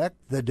have an effect.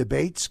 The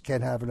debates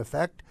can have an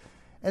effect.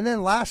 And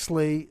then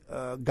lastly,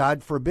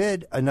 God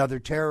forbid, another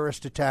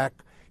terrorist attack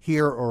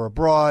here or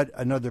abroad,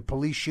 another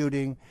police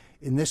shooting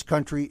in this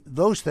country.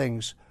 Those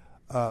things,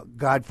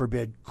 God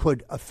forbid,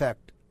 could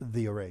affect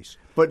the race.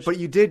 But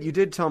you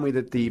did tell me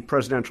that the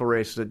presidential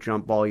race is a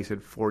jump ball. You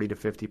said 40 to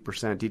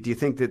 50%. Do you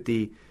think that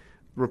the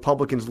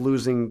Republicans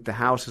losing the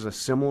House is a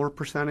similar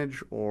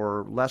percentage,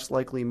 or less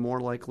likely,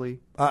 more likely?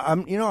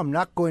 I'm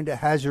not going to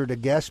hazard a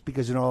guess,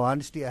 because in all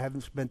honesty, I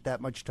haven't spent that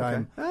much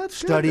time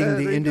studying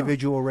the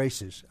individual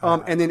races.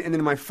 And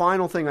then my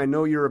final thing, I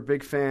know you're a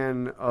big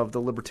fan of the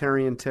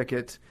Libertarian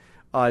ticket.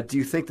 Do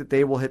you think that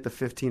they will hit the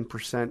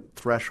 15%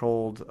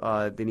 threshold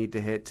they need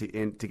to hit to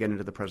get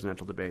into the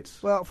presidential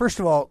debates? Well, first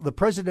of all, the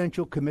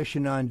Presidential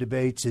Commission on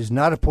Debates is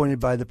not appointed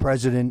by the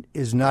president,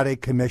 is not a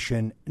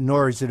commission,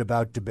 nor is it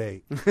about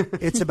debate.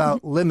 It's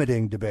about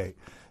limiting debate.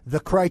 The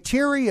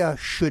criteria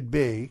should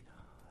be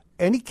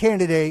any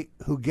candidate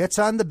who gets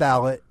on the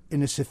ballot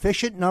in a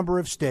sufficient number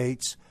of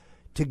states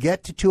to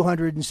get to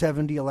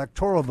 270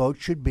 electoral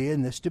votes should be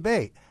in this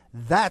debate.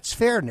 That's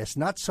fairness,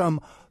 not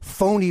some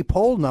phony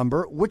poll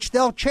number, which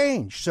they'll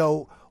change.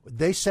 So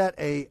they set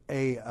a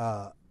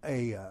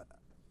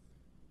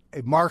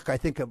mark, I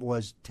think it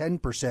was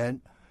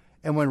 10%,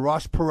 and when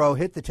Ross Perot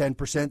hit the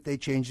 10%, they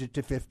changed it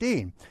to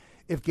 15%.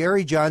 If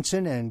Gary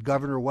Johnson and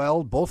Governor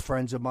Weld, both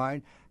friends of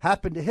mine,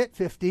 happen to hit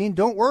 15,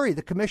 don't worry,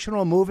 the commission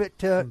will move it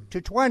to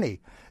 20.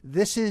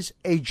 This is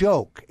a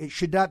joke. It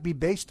should not be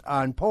based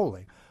on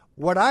polling.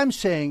 What I'm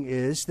saying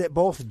is that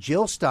both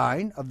Jill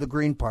Stein of the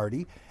Green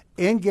Party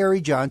and Gary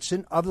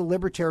Johnson of the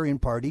Libertarian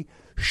Party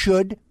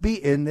should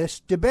be in this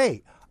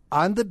debate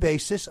on the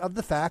basis of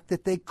the fact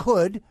that they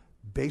could,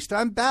 based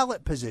on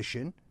ballot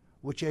position,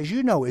 which, as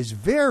you know, is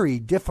very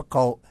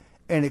difficult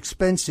and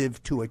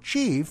expensive to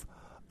achieve,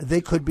 they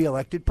could be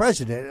elected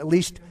president, at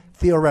least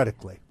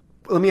theoretically.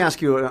 Let me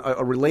ask you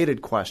a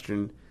related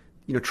question.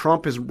 You know,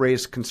 Trump has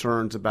raised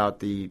concerns about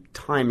the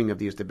timing of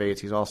these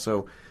debates. He's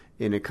also,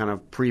 in a kind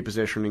of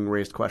pre-positioning,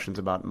 raised questions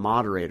about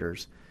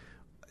moderators.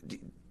 Do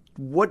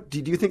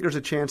you think there's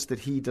a chance that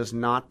he does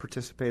not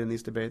participate in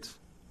these debates?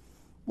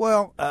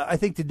 Well, I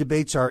think the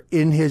debates are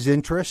in his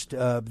interest.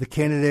 The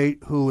candidate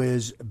who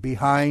is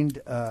behind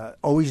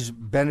always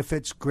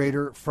benefits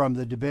greater from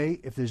the debate.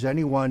 If there's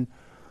anyone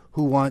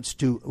who wants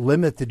to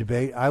limit the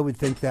debate, I would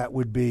think that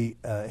would be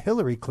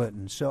Hillary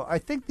Clinton. So I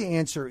think the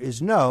answer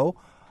is no.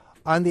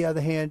 On the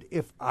other hand,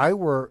 if I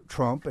were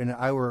Trump and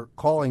I were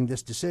calling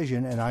this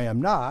decision, and I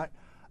am not,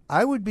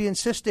 I would be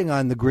insisting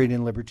on the Green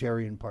and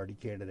Libertarian Party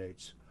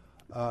candidates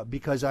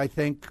because I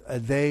think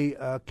they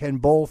can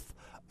both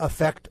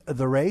affect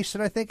the race,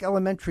 and I think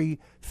elementary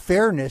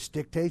fairness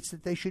dictates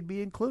that they should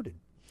be included.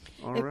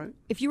 All right.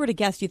 If you were to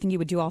guess, do you think he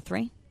would do all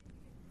three?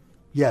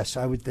 Yes,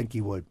 I would think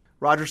he would.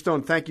 Roger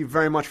Stone, thank you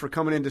very much for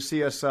coming in to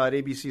see us at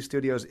ABC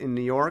Studios in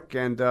New York,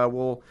 and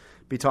we'll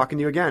be talking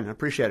to you again. I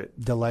appreciate it.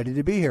 Delighted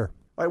to be here.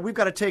 All right, we've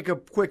got to take a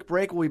quick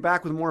break. We'll be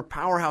back with more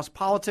Powerhouse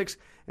Politics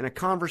and a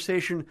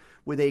conversation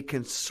with a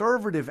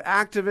conservative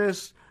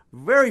activist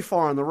very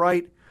far on the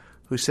right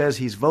who says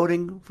he's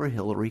voting for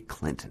Hillary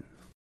Clinton.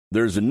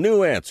 There's a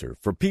new answer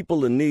for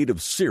people in need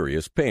of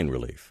serious pain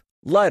relief.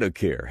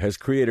 Lidocare has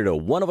created a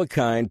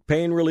one-of-a-kind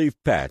pain relief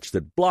patch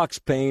that blocks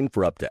pain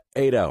for up to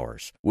 8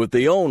 hours. With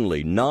the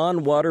only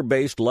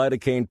non-water-based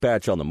lidocaine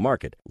patch on the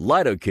market,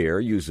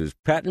 Lidocare uses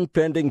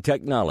patent-pending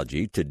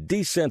technology to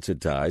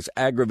desensitize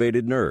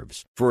aggravated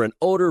nerves for an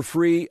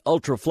odor-free,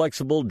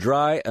 ultra-flexible,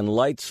 dry, and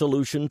light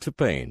solution to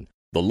pain.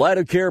 The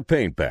Lidocare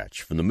pain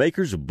patch from the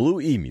makers of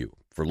Blue Emu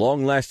for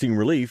long-lasting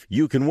relief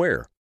you can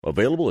wear.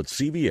 Available at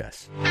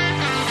CVS.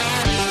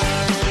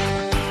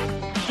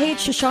 Hey,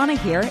 it's Shoshana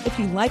here. If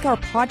you like our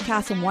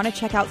podcast and want to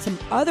check out some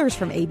others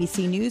from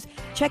ABC News,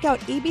 check out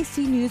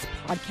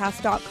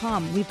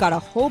abcnewspodcast.com. We've got a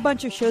whole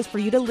bunch of shows for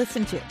you to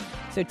listen to.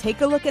 So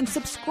take a look and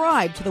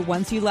subscribe to the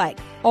ones you like.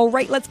 All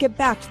right, let's get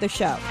back to the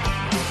show.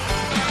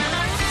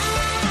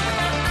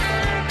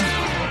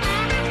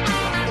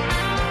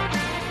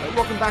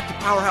 Welcome back to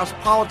Powerhouse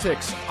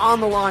Politics. On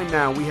the line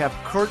now, we have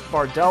Kurt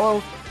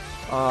Bardello,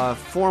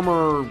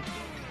 former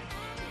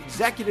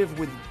executive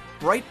with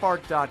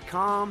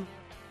Breitbart.com.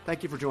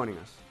 Thank you for joining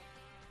us.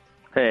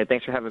 Hey,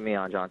 thanks for having me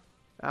on, John.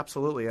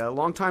 Absolutely. A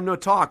long time no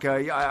talk.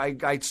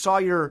 I saw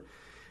your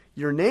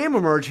name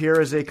emerge here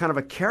as a kind of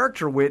a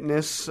character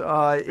witness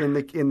in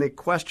the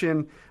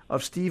question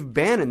of Steve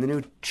Bannon, the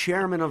new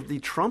chairman of the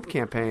Trump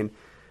campaign.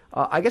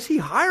 I guess he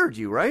hired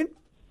you, right?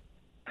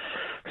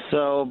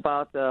 So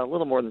about a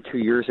little more than 2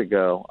 years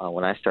ago,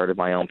 when I started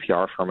my own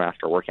PR firm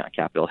after working on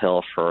Capitol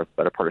Hill for the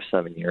better part of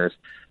 7 years,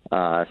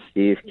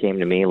 Steve came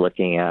to me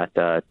looking at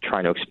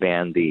trying to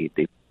expand the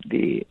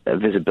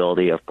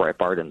visibility of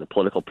Breitbart in the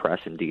political press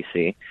in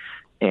D.C.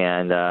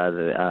 and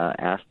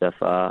asked if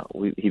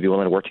he'd be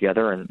willing to work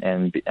together,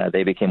 and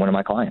they became one of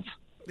my clients.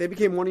 They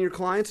became one of your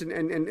clients,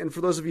 and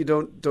for those of you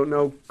who don't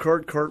know,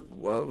 Kurt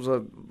was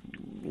a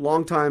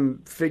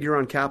longtime figure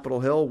on Capitol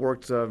Hill,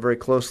 worked very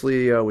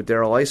closely with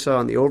Darrell Issa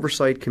on the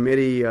Oversight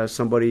Committee,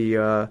 somebody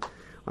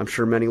I'm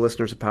sure many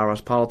listeners of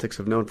Powerhouse Politics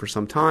have known for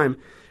some time.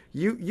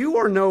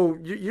 You're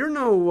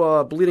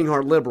no bleeding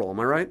heart liberal, am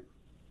I right?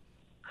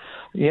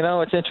 You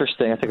know, it's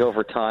interesting. I think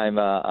over time,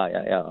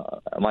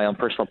 my own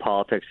personal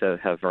politics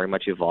have very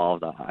much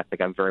evolved. I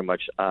think I'm very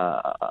much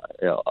a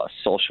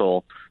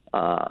social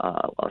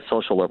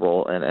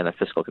liberal and a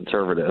fiscal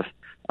conservative.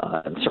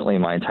 And certainly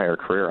in my entire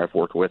career, I've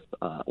worked with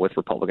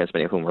Republicans,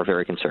 many of whom are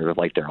very conservative,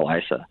 like Darrell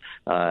Issa,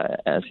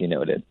 as you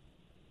noted.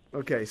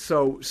 Okay,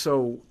 so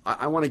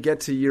I want to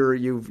get to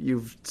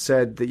you've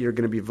said that you're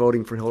going to be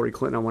voting for Hillary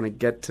Clinton. I want to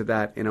get to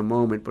that in a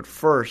moment, but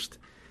first,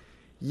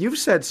 you've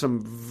said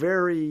some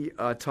very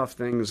tough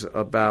things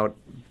about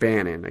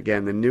Bannon.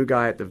 Again, the new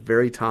guy at the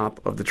very top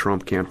of the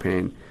Trump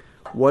campaign.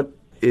 What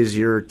is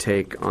your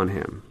take on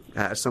him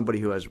as somebody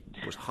who was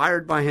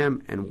hired by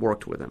him and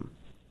worked with him?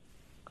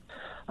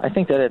 I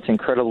think that it's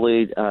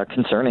incredibly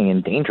concerning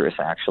and dangerous,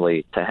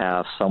 actually, to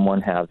have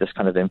someone have this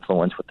kind of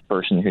influence with the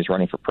person who's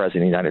running for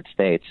president of the United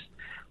States.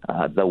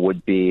 That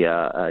would be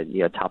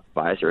a top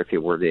advisor if he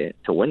were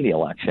to win the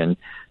election.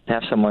 To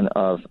have someone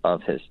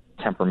of his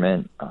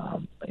temperament,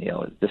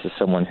 this is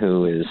someone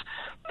who is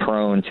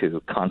prone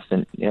to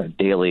constant,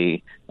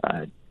 daily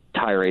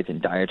tirades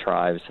and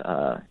diatribes.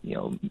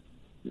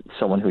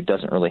 Someone who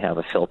doesn't really have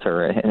a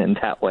filter, and in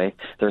that way,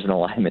 there's an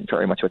alignment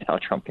very much with how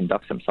Trump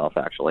conducts himself,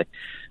 actually.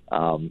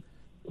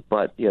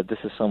 But this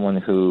is someone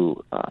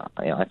who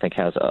I think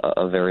has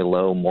a very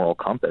low moral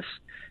compass,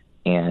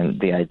 and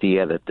the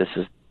idea that this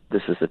is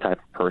the type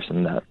of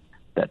person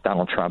that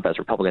Donald Trump, as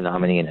Republican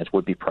nominee and as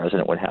would-be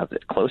president, would have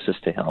it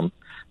closest to him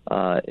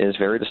is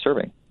very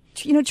disturbing.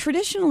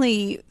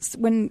 Traditionally,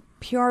 when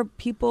PR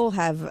people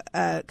have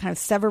kind of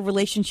severed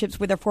relationships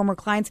with their former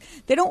clients,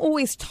 they don't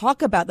always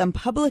talk about them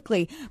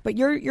publicly. But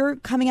you're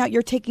coming out,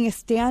 you're taking a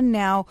stand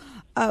now.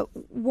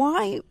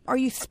 Why are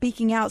you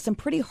speaking out? Some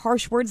pretty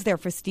harsh words there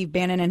for Steve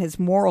Bannon and his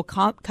moral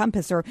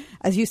compass, or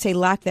as you say,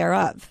 lack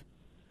thereof.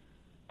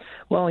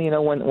 Well,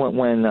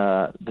 when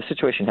the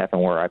situation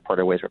happened where I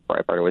parted ways with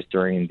Breitbart was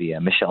during the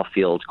Michelle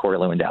Fields, Corey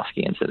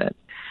Lewandowski incident,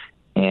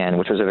 and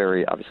which was a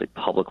very obviously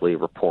publicly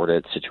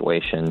reported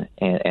situation,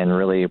 and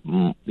really,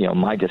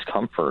 my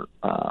discomfort,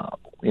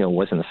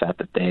 was in the fact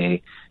that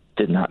they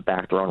did not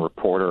back their own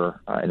reporter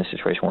in a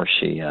situation where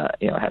she,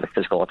 had a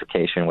physical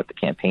altercation with the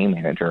campaign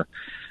manager,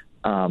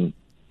 and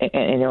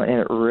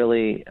it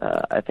really,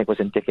 I think, was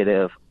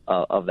indicative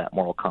of that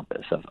moral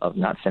compass of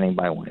not standing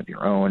by one of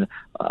your own.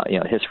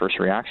 His first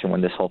reaction when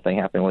this whole thing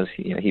happened was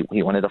he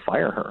wanted to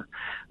fire her.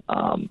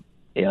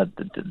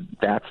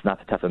 That's not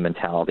the type of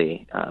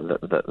mentality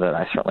that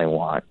I certainly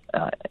want,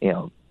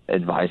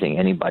 advising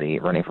anybody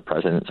running for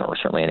president, or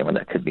certainly anyone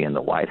that could be in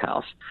the White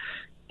House.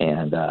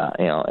 And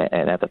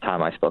and at the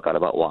time I spoke out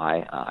about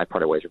why I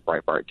parted ways with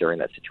Breitbart during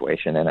that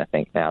situation. And I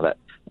think now that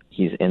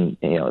he's in,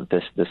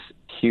 this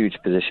huge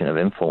position of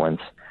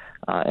influence,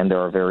 and there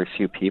are very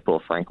few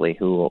people, frankly,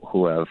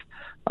 who have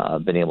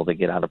been able to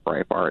get out of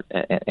Breitbart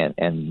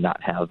and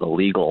not have the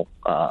legal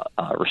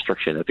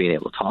restriction of being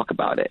able to talk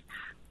about it.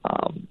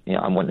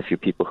 I'm one of the few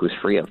people who's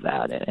free of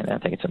that, and I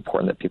think it's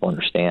important that people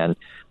understand.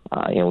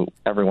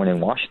 Everyone in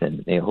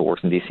Washington who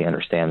works in D.C.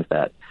 understands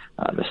that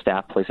the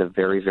staff plays a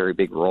very, very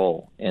big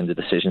role in the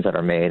decisions that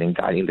are made in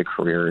guiding the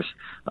careers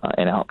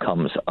and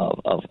outcomes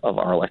of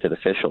our elected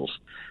officials.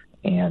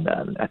 And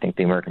I think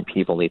the American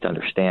people need to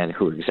understand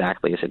who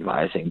exactly is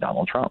advising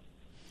Donald Trump.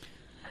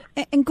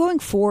 And going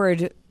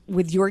forward,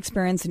 with your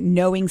experience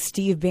knowing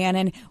Steve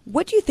Bannon,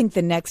 what do you think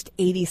the next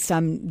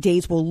 80-some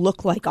days will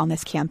look like on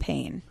this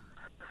campaign?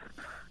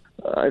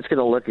 It's going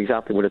to look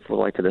exactly what it's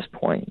looked like to this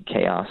point: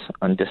 chaos,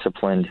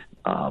 undisciplined,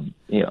 a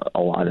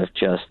lot of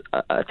just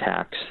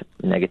attacks,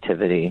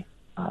 negativity.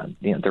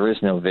 There is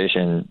no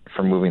vision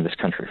for moving this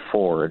country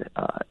forward.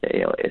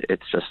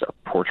 It's just a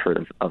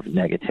portrait of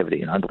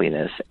negativity and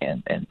ugliness,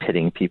 and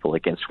pitting people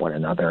against one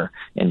another,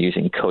 and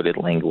using coded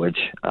language,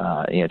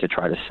 to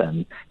try to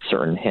send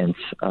certain hints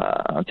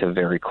to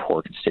very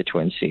core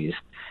constituencies.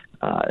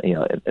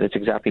 It's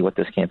exactly what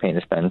this campaign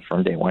has been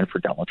from day one for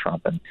Donald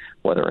Trump, and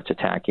whether it's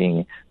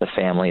attacking the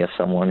family of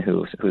someone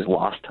who's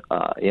lost,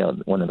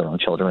 one of their own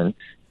children,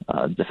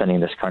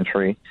 defending this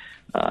country,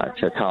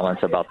 to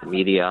comments about the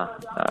media,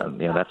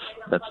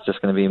 that's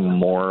just going to be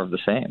more of the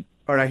same.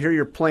 All right, I hear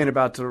your plane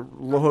about to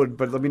load,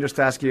 but let me just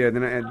ask you,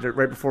 and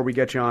right before we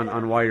get you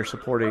on why you're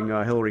supporting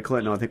Hillary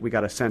Clinton, I think we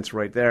got a sense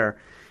right there.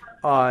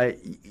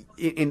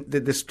 In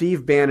the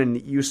Steve Bannon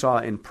you saw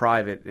in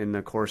private in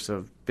the course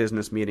of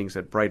business meetings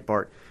at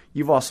Breitbart,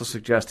 you've also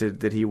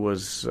suggested that he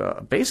was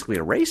basically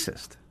a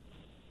racist.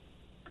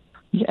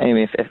 Yeah, I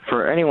mean, if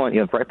for anyone,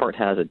 Breitbart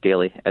has a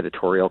daily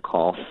editorial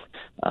call,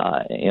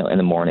 in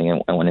the morning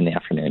and one in the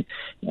afternoon.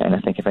 And I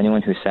think if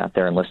anyone who sat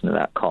there and listened to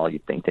that call,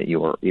 you'd think that you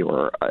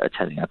were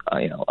attending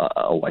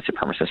a white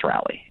supremacist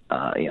rally.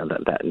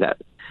 That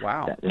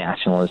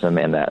nationalism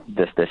and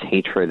this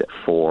hatred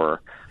for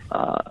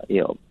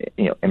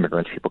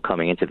immigrants, people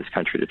coming into this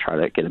country to try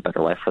to get a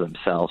better life for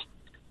themselves.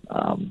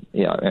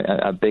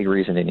 A big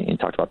reason, and you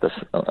talked about this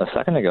a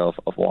second ago,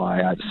 of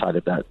why I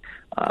decided that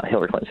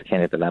Hillary Clinton's the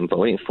candidate that I'm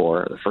voting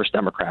for, the first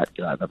Democrat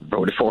I've ever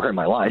voted for in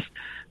my life,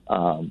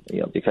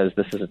 because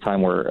this is a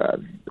time where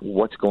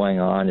what's going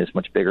on is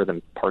much bigger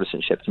than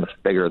partisanship. It's much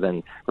bigger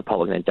than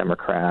Republican and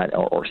Democrat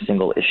or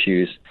single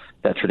issues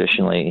that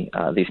traditionally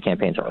these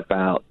campaigns are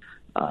about.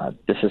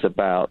 This is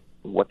about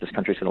what this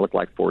country is going to look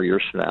like 4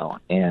 years from now.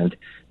 And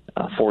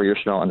 4 years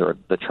from now, under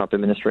the Trump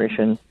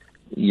administration,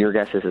 your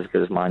guess is as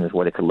good as mine as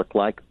what it could look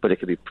like, but it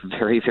could be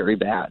very, very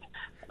bad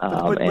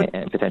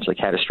and potentially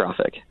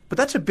catastrophic. But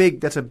that's a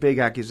big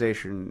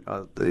accusation.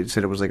 They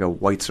said it was like a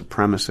white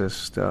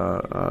supremacist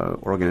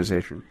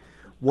organization.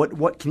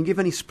 What can you give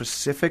any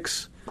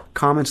specifics,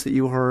 comments that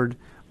you heard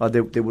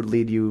that would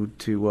lead you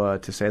to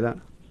say that?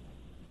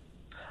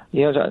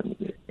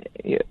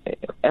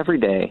 Every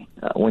day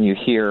when you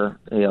hear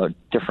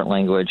different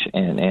language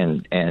and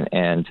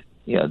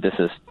this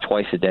is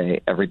twice a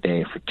day, every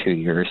day for 2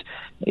 years,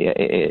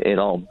 it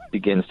all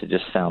begins to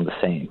just sound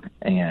the same.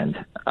 And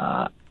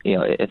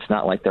it's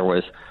not like there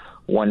was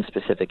one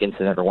specific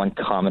incident or one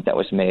comment that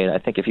was made. I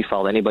think if you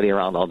followed anybody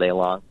around all day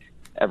long,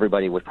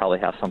 everybody would probably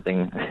have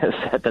something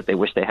said that they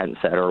wish they hadn't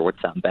said or would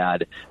sound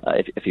bad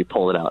if you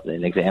pulled it out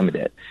and examined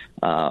it.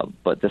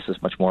 But this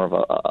is much more of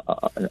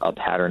a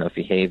pattern of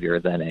behavior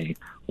than a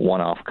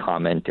one-off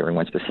comment during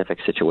one specific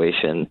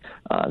situation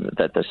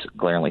that this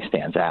glaringly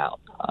stands out.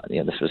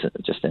 This was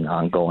just an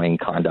ongoing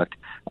conduct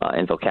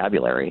and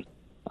vocabulary,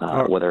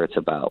 whether it's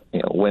about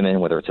women,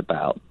 whether it's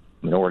about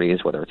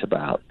minorities, whether it's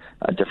about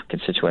different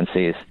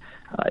constituencies.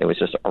 It was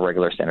just a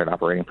regular standard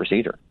operating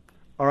procedure.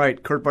 All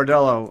right, Kurt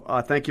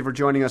Bardello, thank you for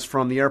joining us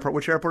from the airport.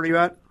 Which airport are you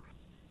at?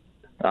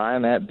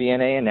 I'm at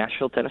BNA in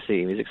Nashville,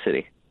 Tennessee, Music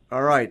City.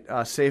 All right,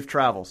 safe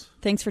travels.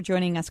 Thanks for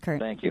joining us, Kurt.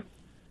 Thank you.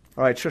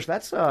 All right, Shush,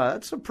 that's a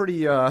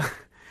pretty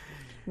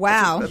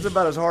wow. That's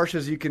about as harsh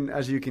as you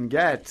can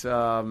get.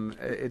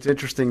 It's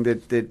interesting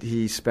that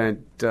he spent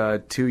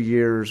 2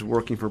 years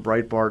working for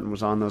Breitbart and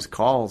was on those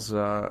calls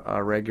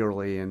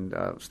regularly and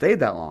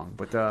stayed that long.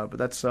 But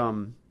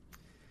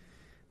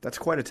that's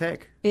quite a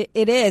take.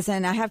 It is,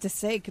 and I have to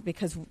say,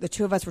 because the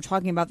two of us were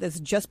talking about this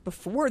just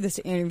before this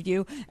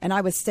interview, and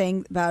I was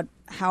saying about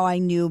how I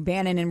knew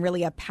Bannon in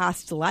really a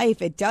past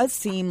life, it does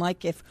seem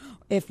like if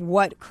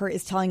what Kurt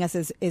is telling us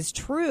is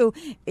true,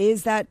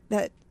 is that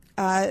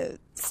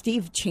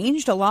Steve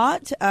changed a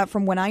lot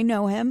from when I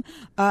know him,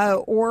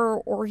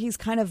 or he's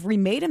kind of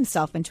remade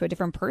himself into a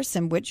different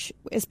person, which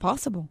is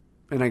possible.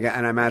 And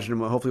I imagine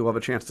hopefully we'll have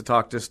a chance to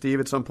talk to Steve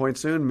at some point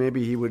soon.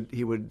 Maybe he would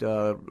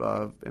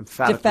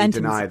emphatically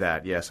deny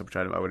that. Yes, which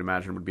I would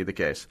imagine would be the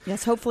case.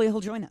 Yes, hopefully he'll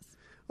join us.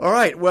 All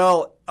right.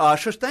 Well,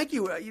 Shush, thank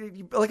you.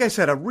 Like I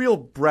said, a real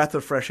breath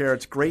of fresh air.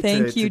 It's great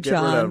to get rid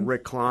of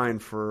Rick Klein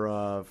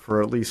for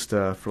at least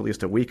a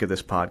week of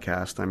this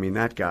podcast. I mean,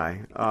 that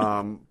guy.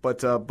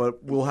 But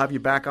we'll have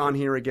you back on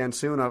here again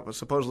soon.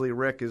 Supposedly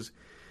Rick is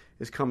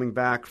coming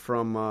back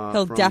from.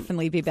 He'll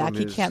definitely be back.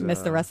 He can't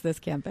miss the rest of this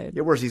campaign.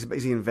 Yeah, where's he?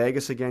 Is he in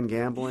Vegas again,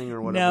 gambling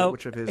or whatever? No,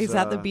 which of his, he's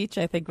at the beach,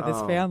 I think, with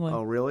his family.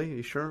 Oh, really? Are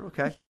you sure?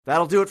 Okay.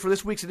 That'll do it for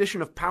this week's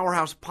edition of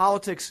Powerhouse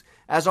Politics.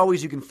 As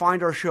always, you can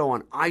find our show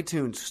on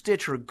iTunes,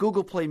 Stitcher,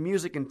 Google Play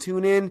Music, and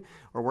TuneIn,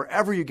 or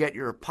wherever you get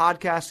your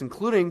podcasts,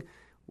 including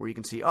where you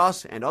can see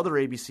us and other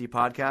ABC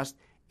podcasts,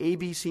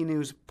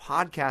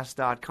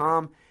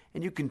 abcnewspodcast.com,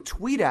 and you can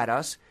tweet at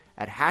us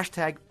at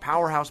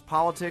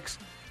 #PowerhousePolitics.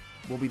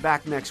 We'll be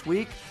back next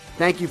week.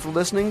 Thank you for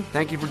listening.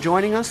 Thank you for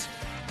joining us.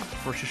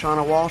 For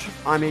Shoshana Walsh,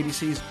 I'm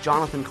ABC's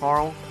Jonathan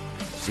Karl.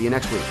 See you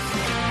next week.